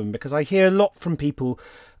keeps you going? Because I hear a lot from people.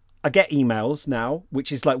 I get emails now,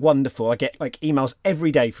 which is like wonderful. I get like emails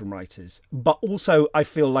every day from writers, but also I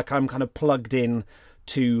feel like I'm kind of plugged in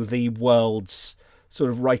to the world's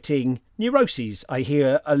sort of writing neuroses. I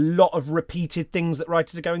hear a lot of repeated things that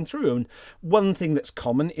writers are going through, and one thing that's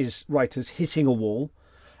common is writers hitting a wall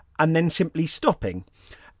and then simply stopping.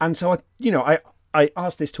 And so I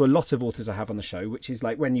asked this to a lot of authors I have on the show, which is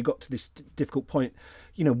like, when you got to this difficult point,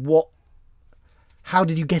 how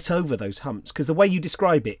did you get over those humps? Because the way you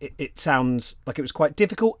describe it sounds like it was quite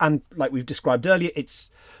difficult, and like we've described earlier, it's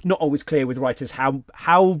not always clear with writers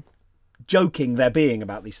how joking they're being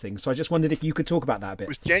about these things. So I just wondered if you could talk about that a bit. It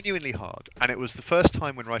was genuinely hard, and it was the first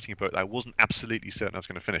time when writing a book that I wasn't absolutely certain I was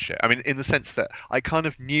going to finish it. I mean, in the sense that I kind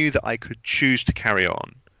of knew that I could choose to carry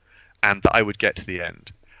on and that I would get to the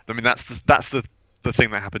end. I mean, that's the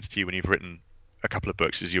thing that happens to you when you've written a couple of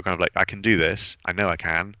books, is you're kind of like, I can do this, I know I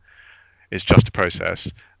can, it's just a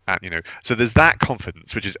process. And so there's that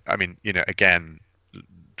confidence, which is, I mean, again,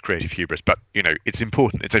 creative hubris, but it's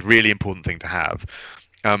important. It's a really important thing to have.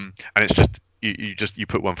 And it's just you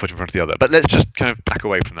put one foot in front of the other. But let's just kind of back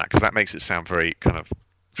away from that, because that makes it sound very kind of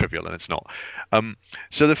trivial, and it's not.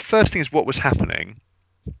 So the first thing is what was happening.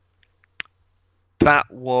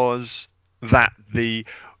 That was that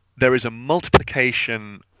there is a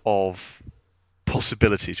multiplication of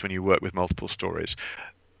possibilities when you work with multiple stories.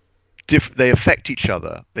 They affect each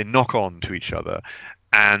other. They knock on to each other,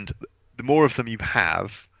 and the more of them you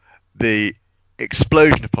have, the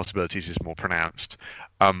explosion of possibilities is more pronounced.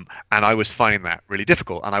 And I was finding that really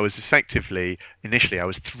difficult. And I was initially I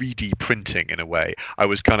was 3D printing in a way. I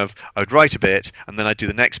would write a bit, and then I'd do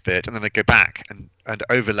the next bit, and then I'd go back and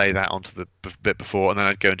overlay that onto the bit before, and then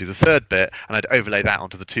I'd go and do the third bit, and I'd overlay that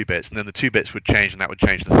onto the two bits, and then the two bits would change, and that would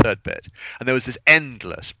change the third bit. And there was this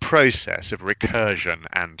endless process of recursion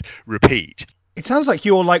and repeat. It sounds like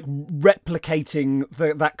you're like replicating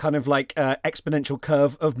that kind of like exponential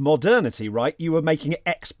curve of modernity, right? You were making it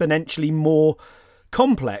exponentially more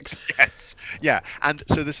complex. Yes. Yeah. And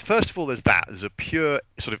so first of all, there's a pure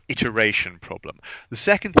sort of iteration problem. The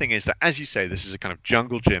second thing is that, as you say, this is a kind of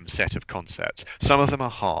jungle gym set of concepts. Some of them are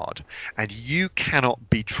hard, and you cannot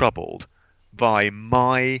be troubled by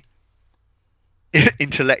my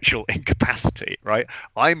intellectual incapacity, right?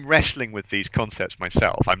 I'm wrestling with these concepts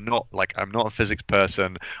myself. I'm not a physics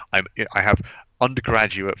person. I have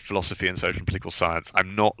undergraduate philosophy and social and political science.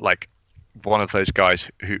 I'm not like one of those guys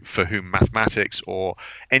for whom mathematics or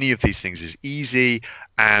any of these things is easy,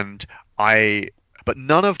 but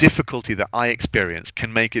none of difficulty that I experience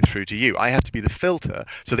can make it through to you. I have to be the filter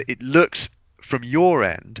so that it looks from your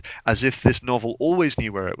end as if this novel always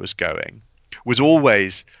knew where it was going, was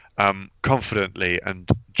always confidently and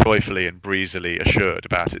joyfully and breezily assured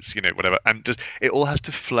about its, whatever, and just it all has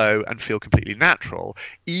to flow and feel completely natural,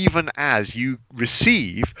 even as you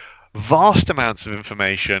receive vast amounts of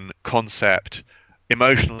information, concept,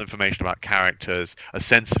 emotional information about characters, a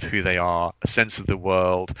sense of who they are, a sense of the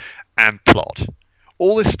world, and plot.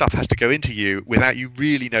 All this stuff has to go into you without you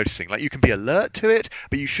really noticing. Like, you can be alert to it,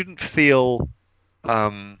 but you shouldn't feel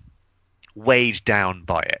weighed down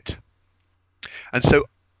by it. And so,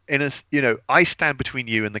 I stand between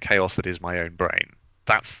you and the chaos that is my own brain.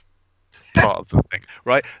 That's part of the thing,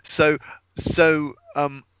 right? So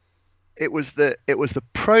it was the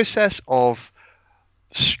process of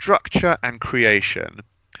structure and creation,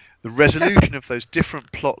 the resolution of those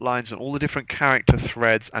different plot lines and all the different character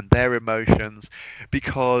threads and their emotions,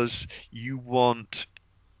 because you want,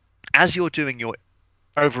 as you're doing your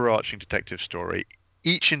overarching detective story,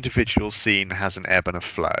 each individual scene has an ebb and a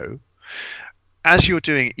flow. As you're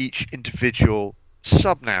doing each individual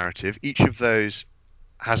sub-narrative, each of those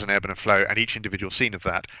has an ebb and a flow, and each individual scene of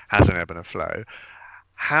that has an ebb and a flow.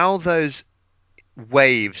 How those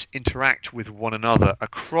waves interact with one another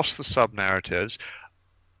across the sub-narratives,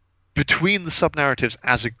 between the sub-narratives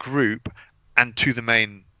as a group and to the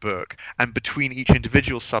main book, and between each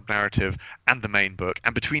individual sub-narrative and the main book,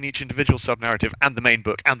 and between each individual sub-narrative and the main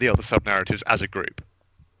book and the other sub-narratives as a group.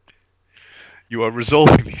 You are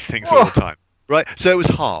resolving these things all the time. Right, so it was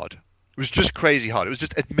hard. It was just crazy hard. It was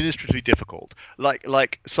just administratively difficult.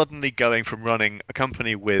 Like suddenly going from running a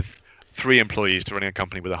company with 3 employees to running a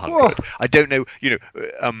company with 100. Whoa. I don't know.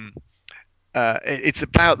 It's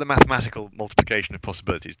about the mathematical multiplication of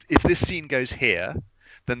possibilities. If this scene goes here,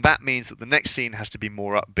 then that means that the next scene has to be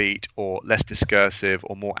more upbeat or less discursive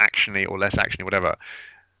or more actiony or less actiony, whatever.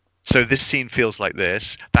 So this scene feels like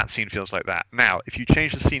this, that scene feels like that. Now, if you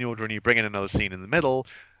change the scene order and you bring in another scene in the middle,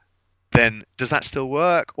 then does that still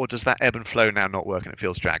work, or does that ebb and flow now not work and it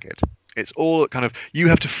feels jagged? It's all kind of, you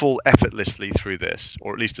have to fall effortlessly through this,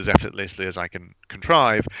 or at least as effortlessly as I can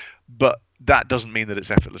contrive, but that doesn't mean that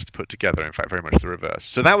it's effortless to put together. In fact, very much the reverse.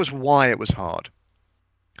 So that was why it was hard.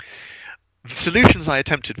 The solutions I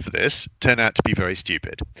attempted for this turned out to be very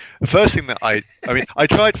stupid. The first thing that I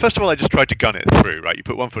tried, first of all, I just tried to gun it through, right? You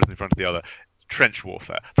put one foot in front of the other. Trench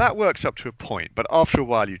warfare. That works up to a point, but after a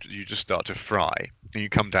while you just start to fry, and you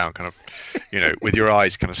come down kind of, with your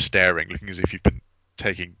eyes kind of staring, looking as if you've been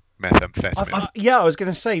taking methamphetamine. I was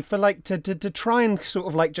going to say, for like to try and sort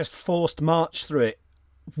of like just forced march through it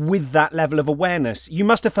with that level of awareness, you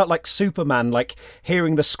must have felt like Superman, like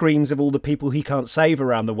hearing the screams of all the people he can't save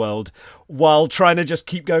around the world while trying to just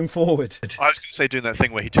keep going forward. I was going to say doing that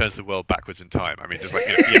thing where he turns the world backwards in time. I mean, just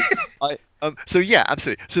like, so yeah,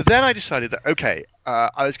 absolutely. So then I decided that, okay,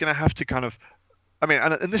 I was going to have to kind of,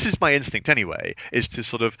 and this is my instinct anyway, is to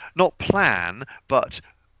sort of not plan, but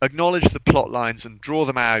acknowledge the plot lines and draw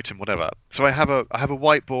them out and whatever. So I have a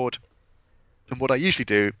whiteboard, and what I usually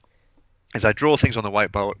do is I draw things on the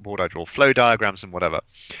whiteboard. I draw flow diagrams and whatever.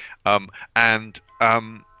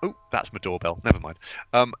 Oh, that's my doorbell. Never mind.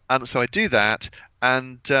 And so I do that,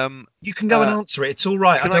 and you can go and answer it. It's all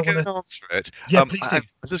right. I don't want to answer it. Yeah, please do.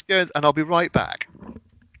 I'll just go, and I'll be right back.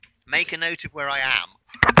 Make a note of where I am.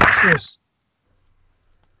 Of course.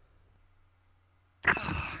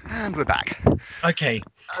 And we're back. Okay.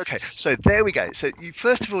 So there we go. So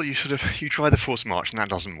first of all, you try the forced march, and that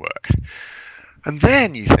doesn't work. And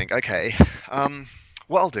then you think, okay,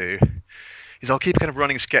 what I'll do is I'll keep a kind of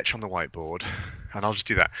running sketch on the whiteboard, and I'll just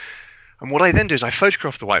do that. And what I then do is I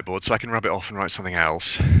photograph the whiteboard so I can rub it off and write something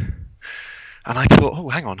else. And I thought, oh,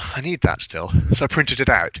 hang on, I need that still. So I printed it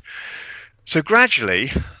out. So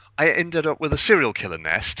gradually, I ended up with a serial killer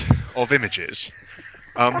nest of images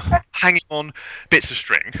hanging on bits of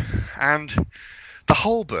string. And the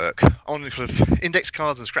whole book on sort of index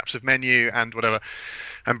cards and scraps of menu and whatever,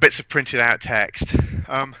 and bits of printed out text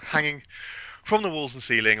hanging from the walls and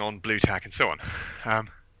ceiling on blue tack and so on,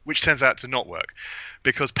 which turns out to not work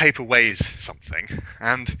because paper weighs something,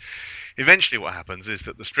 and eventually what happens is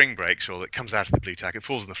that the string breaks, or that comes out of the blue tack, it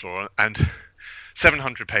falls on the floor, and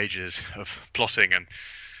 700 pages of plotting and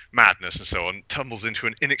madness and so on tumbles into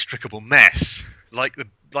an inextricable mess, like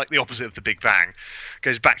the opposite of the Big Bang,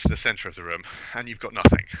 goes back to the center of the room, and you've got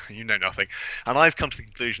nothing, and you know nothing. And I've come to the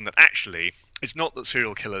conclusion that actually it's not that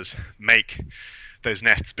serial killers make those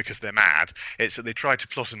nests because they're mad, it's that they tried to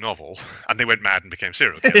plot a novel and they went mad and became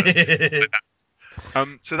serial killers.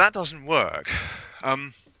 So that doesn't work.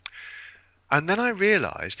 And then I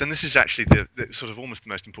realized, and this is actually the sort of almost the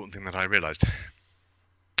most important thing that I realized,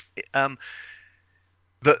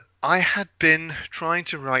 that I had been trying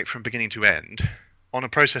to write from beginning to end on a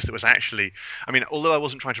process that was actually, although I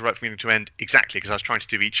wasn't trying to write from beginning to end exactly, because I was trying to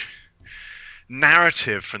do each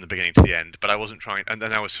narrative from the beginning to the end, but I wasn't trying, and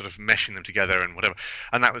then I was sort of meshing them together and whatever,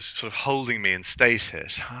 and that was sort of holding me in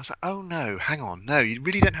stasis. And I was like, oh no, hang on, no, you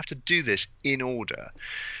really don't have to do this in order.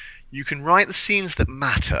 You can write the scenes that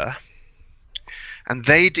matter, and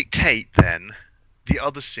they dictate then the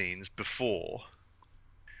other scenes before.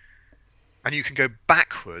 And you can go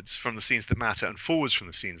backwards from the scenes that matter and forwards from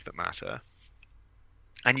the scenes that matter.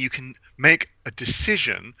 And you can make a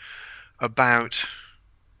decision about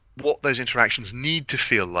what those interactions need to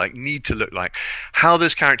feel like, need to look like, how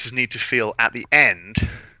those characters need to feel at the end,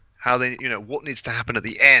 how they, what needs to happen at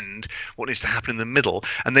the end, what needs to happen in the middle,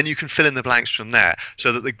 and then you can fill in the blanks from there,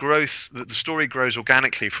 so that the story grows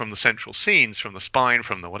organically from the central scenes, from the spine,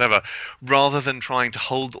 from the whatever, rather than trying to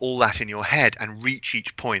hold all that in your head and reach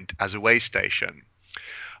each point as a way station.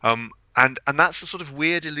 And that's the sort of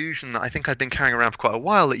weird illusion that I think I'd been carrying around for quite a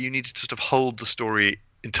while, that you needed to sort of hold the story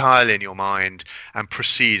entirely in your mind and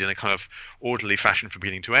proceed in a kind of orderly fashion from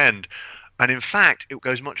beginning to end. And in fact, it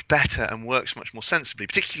goes much better and works much more sensibly,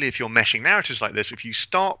 particularly if you're meshing narratives like this. If you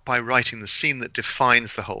start by writing the scene that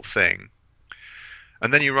defines the whole thing,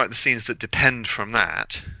 and then you write the scenes that depend from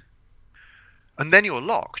that, and then you're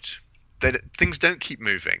locked. Things don't keep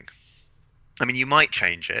moving. You might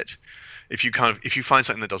change it if you find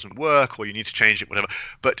something that doesn't work, or you need to change it, whatever.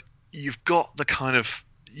 But you've got the kind of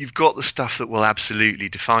you've got the stuff that will absolutely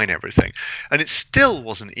define everything, and it still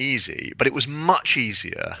wasn't easy, but it was much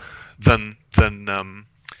easier than sort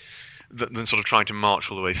of trying to march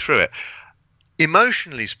all the way through it.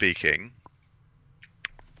 Emotionally speaking,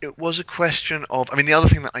 it was a question of, I mean, the other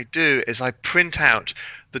thing that I do is I print out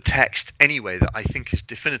the text anyway that I think is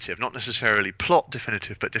definitive, not necessarily plot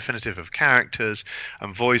definitive, but definitive of characters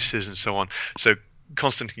and voices and so on. So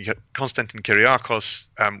Konstantin Kyriakos,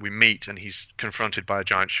 we meet, and he's confronted by a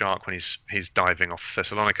giant shark when he's diving off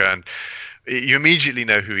Thessalonica, and you immediately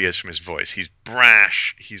know who he is from his voice. He's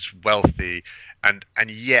brash, he's wealthy, and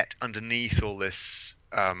yet underneath all this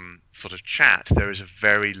sort of chat, there is a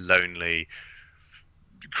very lonely,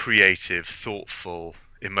 creative, thoughtful,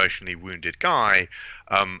 emotionally wounded guy,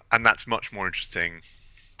 and that's much more interesting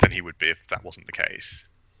than he would be if that wasn't the case.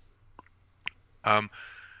 And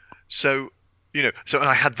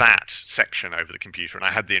I had that section over the computer, and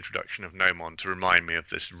I had the introduction of Nomon to remind me of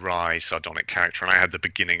this wry, sardonic character, and I had the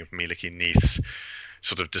beginning of Mielke Neith's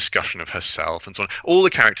sort of discussion of herself and so on. All the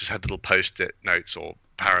characters had little post-it notes or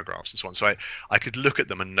paragraphs and so on, so I could look at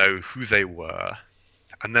them and know who they were,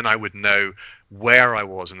 and then I would know where I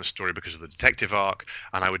was in the story because of the detective arc,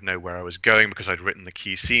 and I would know where I was going because I'd written the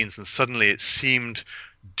key scenes, and suddenly it seemed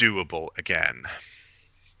doable again.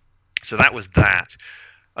 So that was that.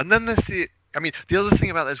 And then there's the other thing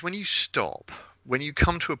about that is when you stop, when you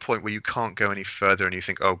come to a point where you can't go any further and you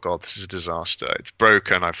think, oh God, this is a disaster, it's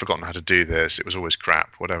broken, I've forgotten how to do this, it was always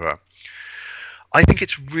crap, whatever. I think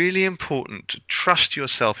it's really important to trust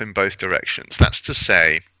yourself in both directions. That's to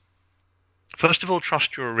say, first of all,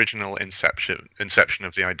 trust your original inception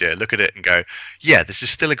of the idea. Look at it and go, yeah, this is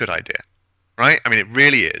still a good idea, right? I mean, it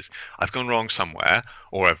really is. I've gone wrong somewhere,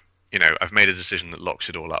 or I've made a decision that locks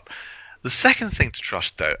it all up. The second thing to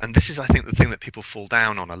trust, though, and this is, I think, the thing that people fall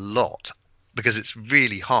down on a lot because it's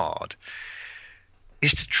really hard,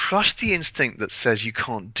 is to trust the instinct that says you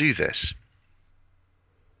can't do this.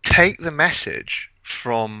 Take the message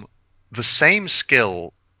from the same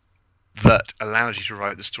skill that allows you to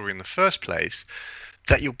write the story in the first place,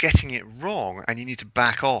 that you're getting it wrong and you need to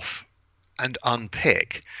back off and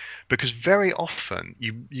unpick, because very often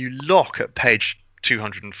you lock at page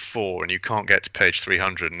 204 and you can't get to page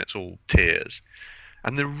 300 and it's all tears,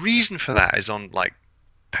 and the reason for that is on like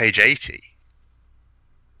page 80,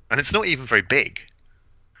 and it's not even very big.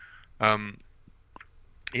 So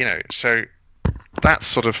that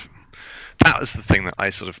was the thing that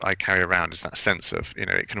I carry around, is that sense of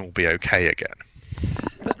it can all be okay again.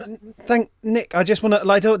 Thank Nick. I just want to,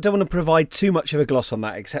 I don't want to provide too much of a gloss on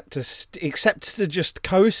that, except to just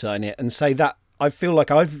co-sign it and say that I feel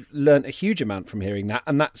like I've learnt a huge amount from hearing that,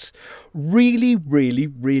 and that's really, really,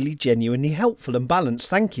 really genuinely helpful and balanced.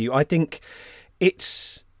 Thank you. I think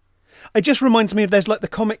it just reminds me of there's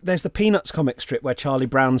the Peanuts comic strip where Charlie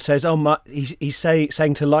Brown says, he's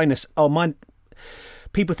saying to Linus,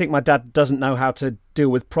 people think my dad doesn't know how to deal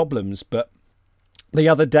with problems, but the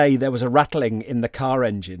other day there was a rattling in the car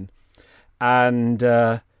engine, and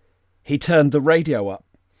he turned the radio up,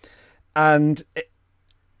 and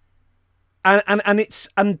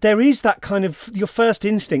there is that kind of, your first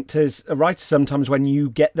instinct as a writer sometimes when you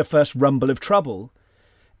get the first rumble of trouble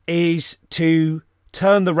is to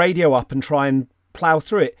turn the radio up and try and plough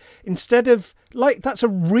through it, instead of that's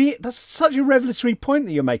such a revelatory point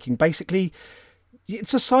that you're making. Basically,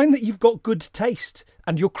 it's a sign that you've got good taste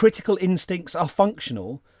and your critical instincts are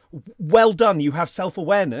functional. Well done, you have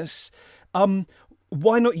self-awareness.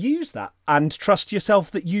 Why not use that and trust yourself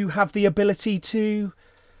that you have the ability to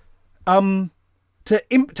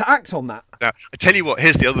act on that? Now, I tell you what,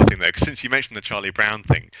 here's the other thing though, because since you mentioned the Charlie Brown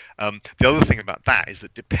thing, the other thing about that is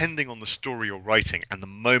that depending on the story you're writing and the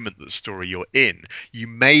moment that the story you're in, you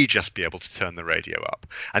may just be able to turn the radio up.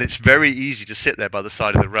 And it's very easy to sit there by the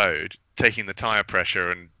side of the road, taking the tyre pressure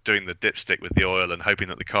and doing the dipstick with the oil and hoping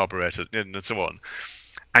that the carburetor, and so on.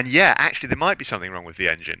 And yeah, actually there might be something wrong with the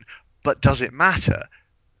engine, but does it matter?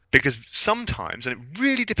 Because sometimes, and it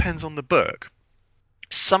really depends on the book,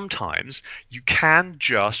 sometimes you can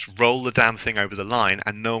just roll the damn thing over the line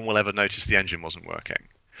and no one will ever notice the engine wasn't working.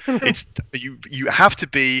 It's you have to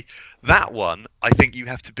be that one. I think you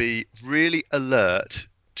have to be really alert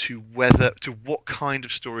to what kind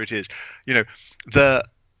of story it is. Because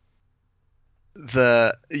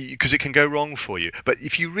it can go wrong for you. But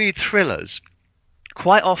if you read thrillers,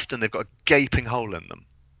 quite often they've got a gaping hole in them.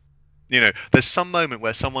 There's some moment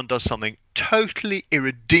where someone does something totally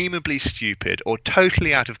irredeemably stupid or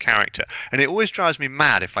totally out of character, and it always drives me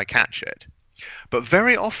mad if I catch it. But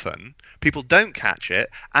very often, people don't catch it,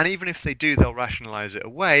 and even if they do, they'll rationalize it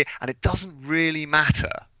away, and it doesn't really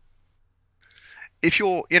matter. if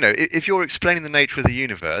you're explaining the nature of the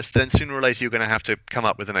universe, then sooner or later you're going to have to come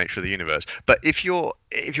up with the nature of the universe. But if you're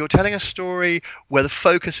telling a story where the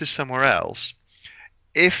focus is somewhere else,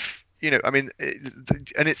 and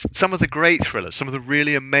it's some of the great thrillers, some of the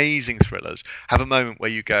really amazing thrillers have a moment where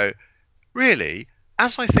you go, really,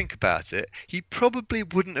 as I think about it, he probably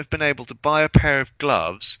wouldn't have been able to buy a pair of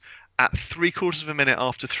gloves at 3/4 of a minute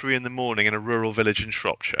after 3 in the morning in a rural village in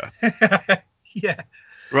Shropshire. Yeah.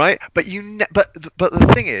 Right, but but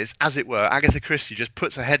the thing is, as it were, Agatha Christie just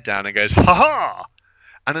puts her head down and goes, "Ha ha!"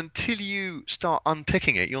 And until you start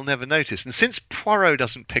unpicking it, you'll never notice. And since Poirot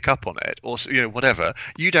doesn't pick up on it, or whatever,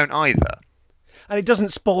 you don't either. And it doesn't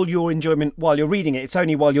spoil your enjoyment while you're reading it. It's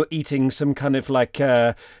only while you're eating some kind of like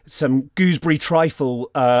some gooseberry trifle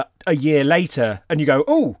a year later, and you go,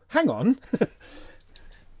 "Oh, hang on."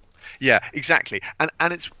 Yeah, exactly, and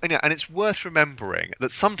it's worth remembering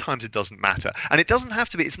that sometimes it doesn't matter, and it doesn't have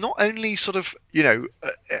to be. It's not only sort of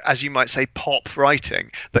as you might say, pop writing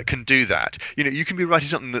that can do that. You can be writing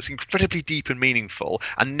something that's incredibly deep and meaningful,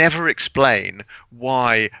 and never explain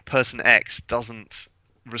why person X doesn't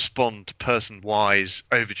respond to person Y's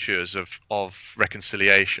overtures of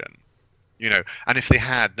reconciliation. And if they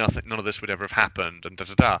had, none of this would ever have happened, and da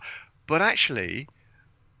da da. But actually,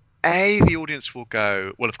 the audience will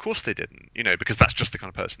go, well, of course they didn't, because that's just the kind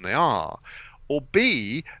of person they are. Or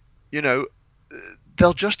B,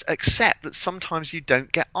 they'll just accept that sometimes you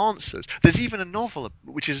don't get answers. There's even a novel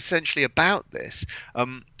which is essentially about this, a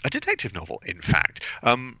detective novel, in fact,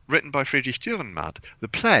 written by Friedrich Dürrenmatt, The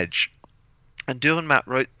Pledge. And Dürrenmatt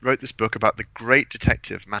wrote this book about the great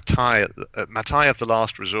detective Matai of the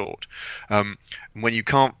Last Resort. When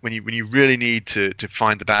you really need to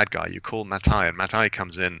find the bad guy, you call Matai, and Matai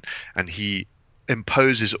comes in and he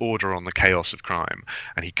imposes order on the chaos of crime.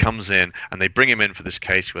 And he comes in, and they bring him in for this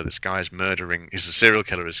case where this guy is murdering. He's a serial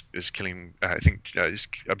killer, is killing. He's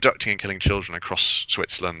abducting and killing children across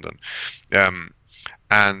Switzerland,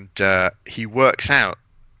 and he works out.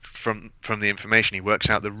 From the information, he works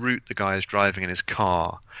out the route the guy is driving in his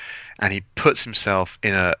car, and he puts himself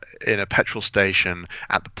in a petrol station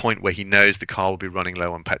at the point where he knows the car will be running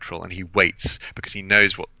low on petrol, and he waits because he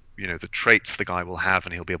knows what the traits the guy will have,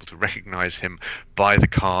 and he'll be able to recognize him by the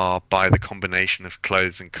car, by the combination of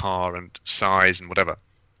clothes and car and size and whatever.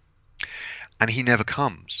 And he never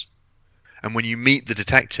comes. And when you meet the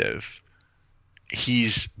detective,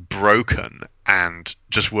 he's broken and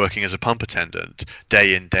just working as a pump attendant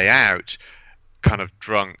day in, day out, kind of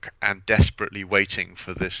drunk and desperately waiting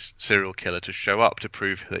for this serial killer to show up to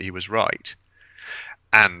prove that he was right.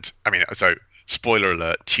 And so spoiler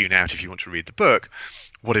alert, tune out if you want to read the book.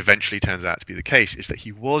 What eventually turns out to be the case is that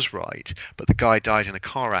he was right, but the guy died in a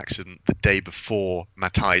car accident the day before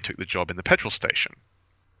Matai took the job in the petrol station.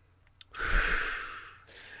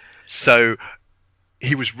 So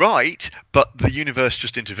he was right, but the universe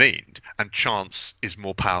just intervened, and chance is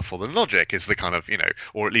more powerful than logic, is the kind of,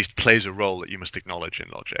 or at least plays a role that you must acknowledge in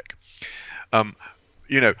logic.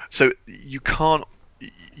 So you can't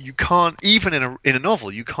even in a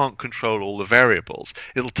novel, you can't control all the variables.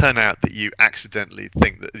 It'll turn out that you accidentally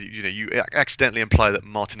think that you accidentally imply that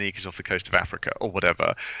Martinique is off the coast of Africa or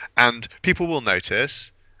whatever, and people will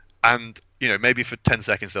notice, and maybe for 10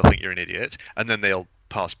 seconds they'll think you're an idiot, and then they'll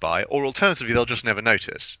pass by, or alternatively they'll just never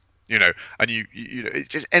notice. And it's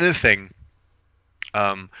just anything.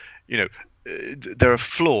 There are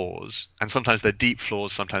flaws, and sometimes they're deep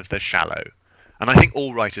flaws, sometimes they're shallow. And I think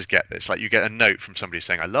all writers get this. Like, you get a note from somebody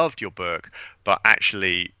saying, "I loved your book, but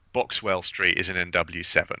actually Boxwell Street is in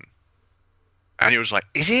NW7." And you're just like,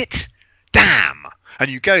 "Is it? Damn!" And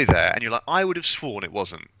you go there, and you're like, "I would have sworn it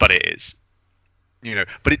wasn't, but it is."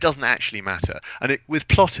 But it doesn't actually matter. And with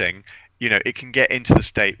plotting, it can get into the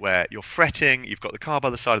state where you're fretting, you've got the car by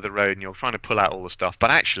the side of the road, and you're trying to pull out all the stuff,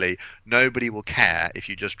 but actually nobody will care if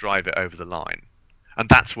you just drive it over the line. And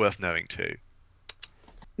that's worth knowing too.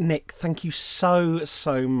 Nick, thank you so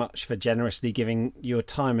much for generously giving your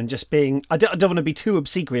time and just being... I don't want to be too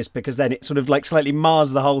obsequious, because then it sort of like slightly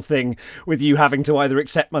mars the whole thing with you having to either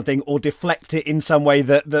accept my thing or deflect it in some way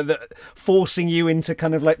that forcing you into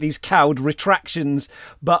kind of like these cowed retractions.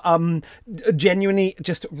 But genuinely,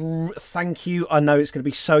 just thank you. I know it's going to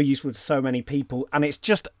be so useful to so many people, and it's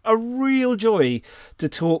just a real joy to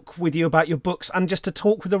talk with you about your books, and just to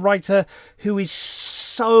talk with a writer who is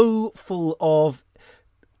so full of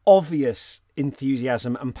obvious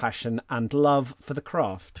enthusiasm and passion and love for the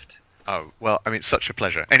craft. Oh, well, it's such a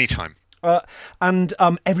pleasure. Anytime. And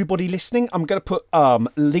everybody listening, I'm going to put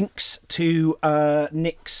links to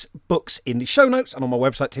Nick's books in the show notes and on my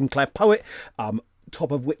website, Tim Clare Poet.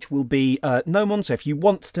 top of which will be Gnomon. So if you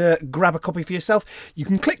want to grab a copy for yourself, you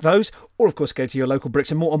can click those, or of course go to your local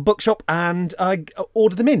Bricks and Morton bookshop and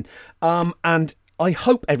order them in. And I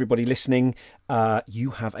hope everybody listening,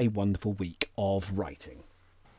 you have a wonderful week of writing.